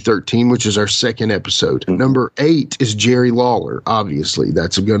PG-13, which is our second episode. Mm-hmm. Number 8 is Jerry Lawler. Obviously,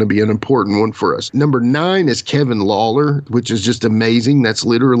 that's going to be an important one for us. Number 9 is Kevin Lawler, which is just amazing. That's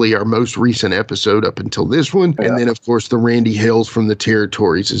literally our most recent episode up until this one. Yeah. And then, of course, the Randy Hales from the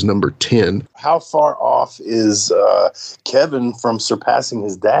Territories is number 10. How far off is Kevin from surpassing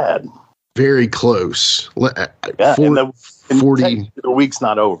his dad? Very close. Yeah, 40. The week's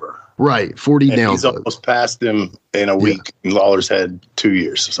not over. Right, 40 and down. He's almost passed him in a week. And Lawler's had 2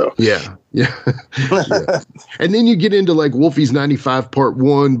 years. So yeah. And then you get into like Wolfie's 95 Part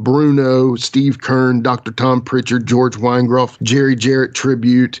 1, Bruno, Steve Kern, Dr. Tom Pritchard, George Weingroff, Jerry Jarrett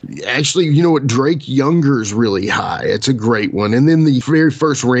tribute. Actually, you know what? Drake Younger's really high. It's a great one. And then the very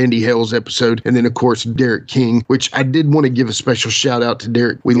first Randy Hales episode. And then, of course, Derek King, which I did want to give a special shout out to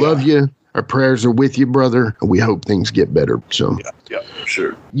Derek. We love you. Our prayers are with you, brother. And we hope things get better. So, yeah,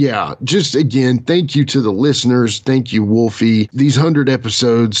 sure. Yeah, just again, thank you to the listeners. Thank you, Wolfie. These 100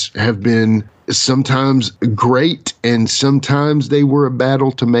 episodes have been sometimes great and sometimes they were a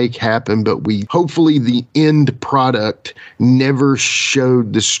battle to make happen, but hopefully the end product never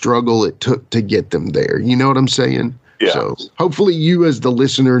showed the struggle it took to get them there. You know what I'm saying? Yeah. So hopefully you as the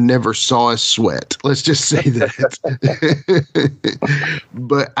listener never saw us sweat. Let's just say that.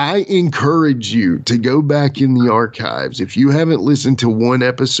 But I encourage you to go back in the archives. If you haven't listened to one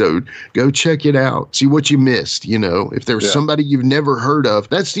episode, go check it out. See what you missed. If there's somebody you've never heard of,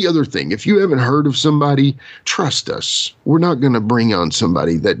 that's the other thing. If you haven't heard of somebody, trust us. We're not going to bring on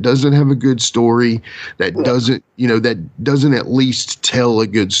somebody that doesn't have a good story, that doesn't at least tell a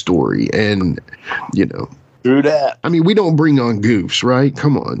good story. And, True that. I mean, we don't bring on goofs, right?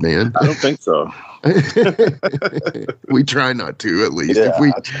 Come on, man. I don't think so. We try not to, at least. Yeah,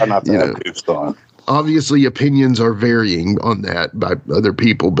 I try not to have goofs on. Obviously, opinions are varying on that by other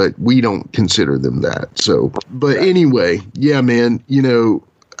people, but we don't consider them that. So, but anyway, yeah, man,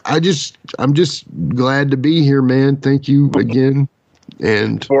 I'm just glad to be here, man. Thank you again.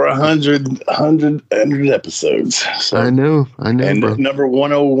 And for 100 episodes. So, I know. And bro. Number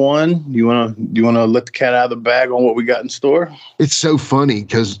 101, you wanna let the cat out of the bag on what we got in store? It's so funny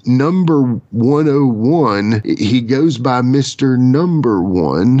because number 101, he goes by Mr. Number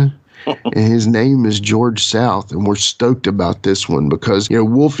 1. And his name is George South, and we're stoked about this one because,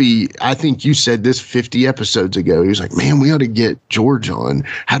 Wolfie, I think you said this 50 episodes ago. He was like, man, we ought to get George on.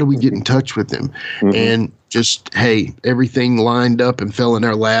 How do we get in touch with him? Mm-hmm. And just, hey, everything lined up and fell in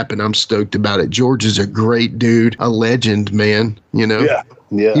our lap, and I'm stoked about it. George is a great dude, a legend, man, Yeah.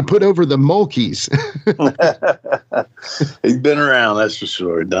 He put over the Mulkeys. He's been around, that's for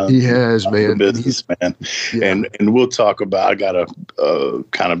sure. He has, man. Business, man. Yeah. And we'll talk about, I got a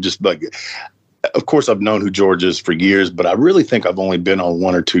kind of just like, of course, I've known who George is for years, but I really think I've only been on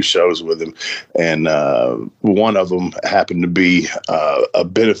 1 or 2 shows with him. And one of them happened to be a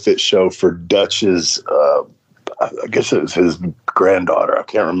benefit show for Dutch's, I guess it was his granddaughter. I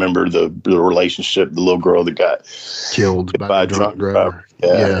can't remember the relationship, the little girl that got killed by a drunk driver.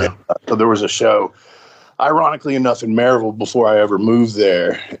 Yeah. So there was a show, ironically enough, in Maryville before I ever moved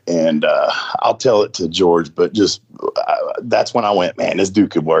there. And I'll tell it to George, but just that's when I went, man, this dude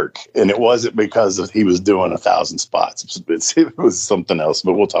could work. And it wasn't because he was doing 1,000 spots. It was something else,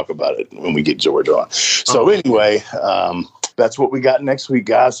 but we'll talk about it when we get George on. So anyway, that's what we got next week,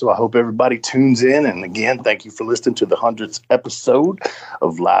 guys. So I hope everybody tunes in. And again, thank you for listening to the 100th episode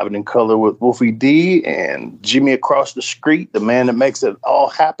of Live and in Color with Wolfie D and Jimmy across the street, the man that makes it all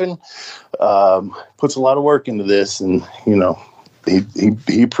happen. Puts a lot of work into this, and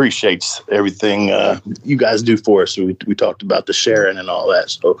he appreciates everything you guys do for us. We talked about the sharing and all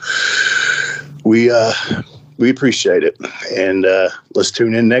that. So we We appreciate it. And let's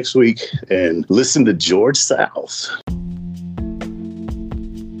tune in next week and listen to George South.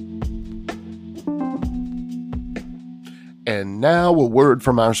 And now a word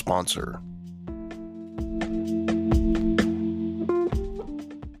from our sponsor.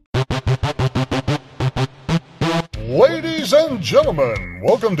 Ladies and gentlemen,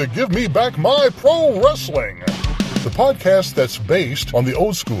 welcome to Give Me Back My Pro Wrestling, the podcast that's based on the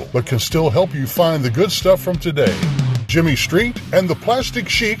old school but can still help you find the good stuff from today. Jimmy Street and the Plastic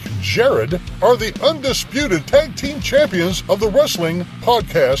Chic, Jared, are the undisputed tag team champions of the wrestling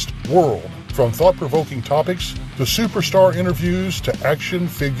podcast world. From thought-provoking topics to superstar interviews to action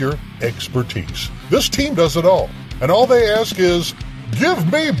figure expertise. This team does it all. And all they ask is,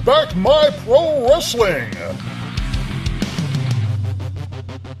 give me back my pro wrestling.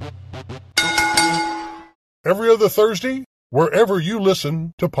 Every other Thursday, wherever you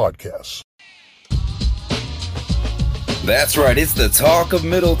listen to podcasts. That's right, it's the talk of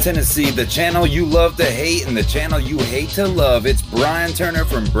Middle Tennessee, the channel you love to hate and the channel you hate to love. It's Brian Turner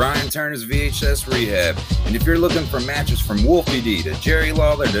from Brian Turner's VHS Rehab. And if you're looking for matches from Wolfie D to Jerry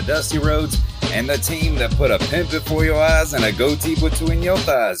Lawler to Dusty Rhodes and the team that put a pimp before your eyes and a goatee between your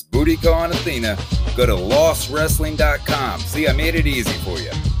thighs, Booty Call and Athena, go to lostwrestling.com. See, I made it easy for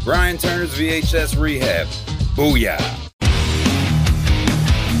you. Brian Turner's VHS Rehab. Booyah.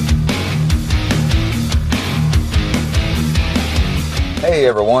 Hey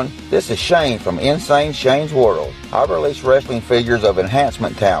everyone, this is Shane from Insane Shane's World. I release wrestling figures of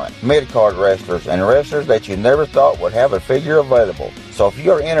enhancement talent, mid-card wrestlers, and wrestlers that you never thought would have a figure available. So if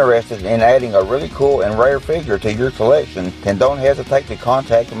you are interested in adding a really cool and rare figure to your collection, then don't hesitate to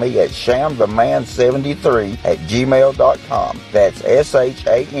contact me at shamtheman73@gmail.com. That's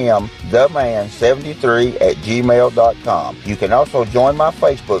SHAMtheman73@gmail.com. You can also join my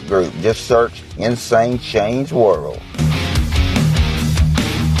Facebook group. Just search Insane Shane's World.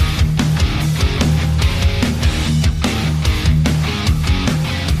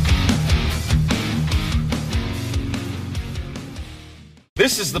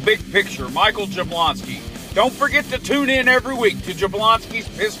 This is the big picture, Michael Jablonski. Don't forget to tune in every week to Jablonski's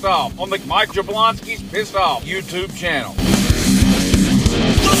Pissed Off on the Mike Jablonski's Pissed Off YouTube channel.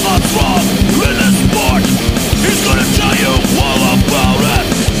 The Monstrum in the sport, he's gonna tell you all about it.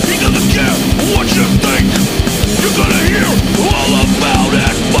 He doesn't care what you think, you're gonna hear all about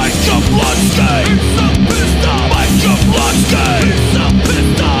it. Mike Jablonski, he's so pissed off. Mike Jablonski, he's so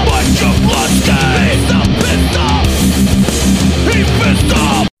pissed off. Mike Jablonski, he's so pissed off. He's pissed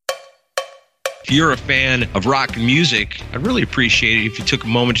off. If you're a fan of rock and music, I'd really appreciate it if you took a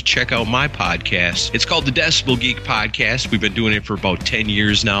moment to check out my podcast. It's called the Decibel Geek Podcast. We've been doing it for about 10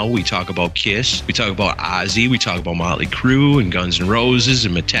 years now. We talk about Kiss. We talk about Ozzy. We talk about Motley Crue and Guns N' Roses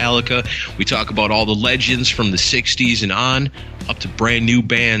and Metallica. We talk about all the legends from the 60s and on, up to brand new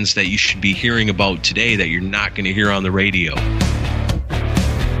bands that you should be hearing about today that you're not going to hear on the radio.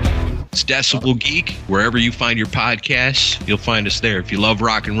 It's Decibel Geek. Wherever you find your podcasts, you'll find us there. If you love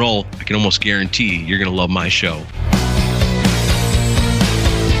rock and roll, I can almost guarantee you're going to love my show.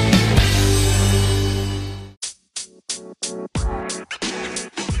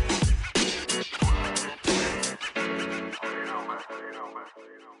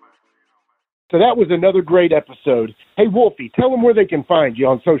 So that was another great episode. Hey, Wolfie, tell them where they can find you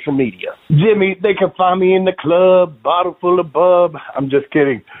on social media. Jimmy, they can find me in the club, bottle full of bub. I'm just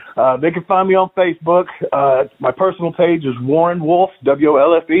kidding. They can find me on Facebook. My personal page is Warren Wolf,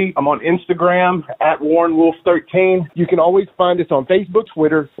 WOLFE. I'm on Instagram at WarrenWolf13. You can always find us on Facebook,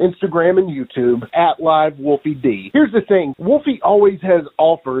 Twitter, Instagram, and YouTube at LiveWolfieD. Here's the thing. Wolfie always has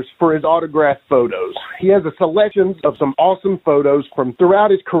offers for his autographed photos. He has a selection of some awesome photos from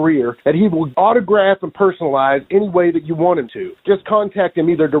throughout his career that he will autograph and personalize any way that you want him to. Just contact him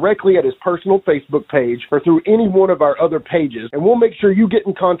either directly at his personal Facebook page or through any one of our other pages, and we'll make sure you get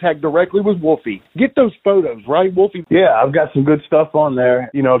in contact directly with Wolfie. Get those photos, right, Wolfie? Yeah, I've got some good stuff on there,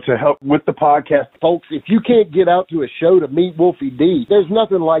 to help with the podcast. Folks, if you can't get out to a show to meet Wolfie D, there's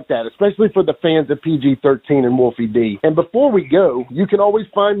nothing like that, especially for the fans of PG-13 and Wolfie D. And before we go, you can always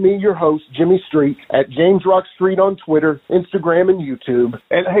find me, your host, Jimmy Street, at James Rock Street on Twitter, Instagram, and YouTube.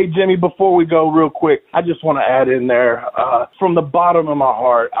 And hey, Jimmy, before we go real quick, I just want to add in there, from the bottom of my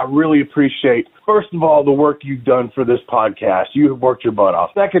heart, I really appreciate, first of all, the work you've done for this podcast. You have worked your butt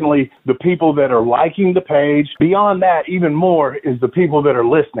off. Secondly, the people that are liking the page. Beyond that, even more, is the people that are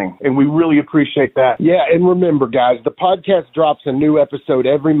listening, and we really appreciate that. Yeah, and remember, guys, the podcast drops a new episode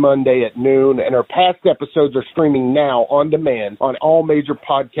every Monday at noon, and our past episodes are streaming now on demand on all major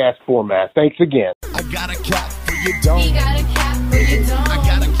podcast formats. Thanks again. I got a cat for you, don't. He got a cat for you, don't. I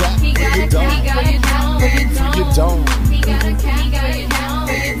got a cat for you. for your dome. He got a cap for your For your dome. He got a cap for your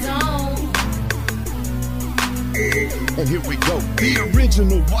dome. And here we go. The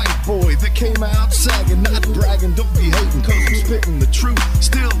original white boy that came out sagging, not bragging, don't be hating, cause I'm spitting the truth.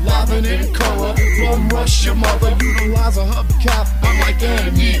 Still livin' in color. Don't rush your mother, utilize a hubcap, unlike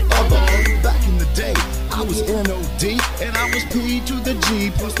any other. Back in the day, I was N-O-D, and I was P to the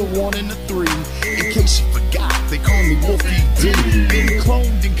G, plus the 1 and the 3. In case you forgot, they call me Wolfie D. Been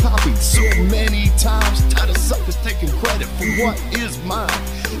cloned and copied so many times, tired of suckers taking credit for what is mine.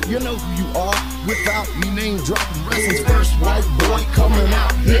 You know who you are without me name dropping. Wrestling's first white boy coming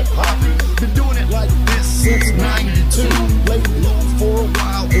out hip hopping. Been doing it like this since 92. Laid low for a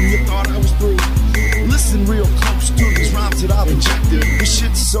while and you thought I was through. Listen real close to these rhymes that I've injected. This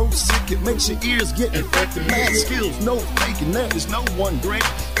shit's so sick it makes your ears get infected. Mad skills, no faking, there is no one great.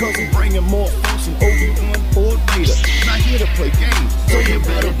 Cause I'm bringing more folks than Obi-Wan or Vader. Not here to play games, so you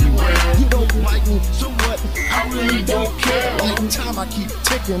better beware. You don't like me, so what? I really don't care. Like time I keep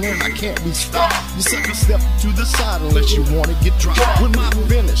ticking and I can't be stopped. You sucker step to the side unless you wanna get dropped. When my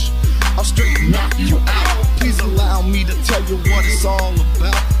finish, I'll straight knock you out. Please allow me to tell you what it's all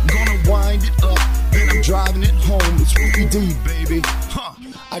about. I'm gonna wind it up, then I'm driving it home. It's Wolfie D, baby. Huh?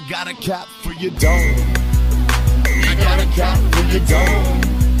 I got a cap for your dome. I got a cap for your dome.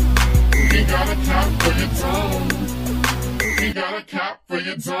 He got a cap for your dome. He got a cap for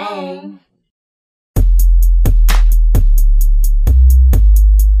your dome.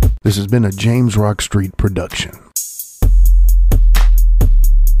 This has been a James Rock Street production.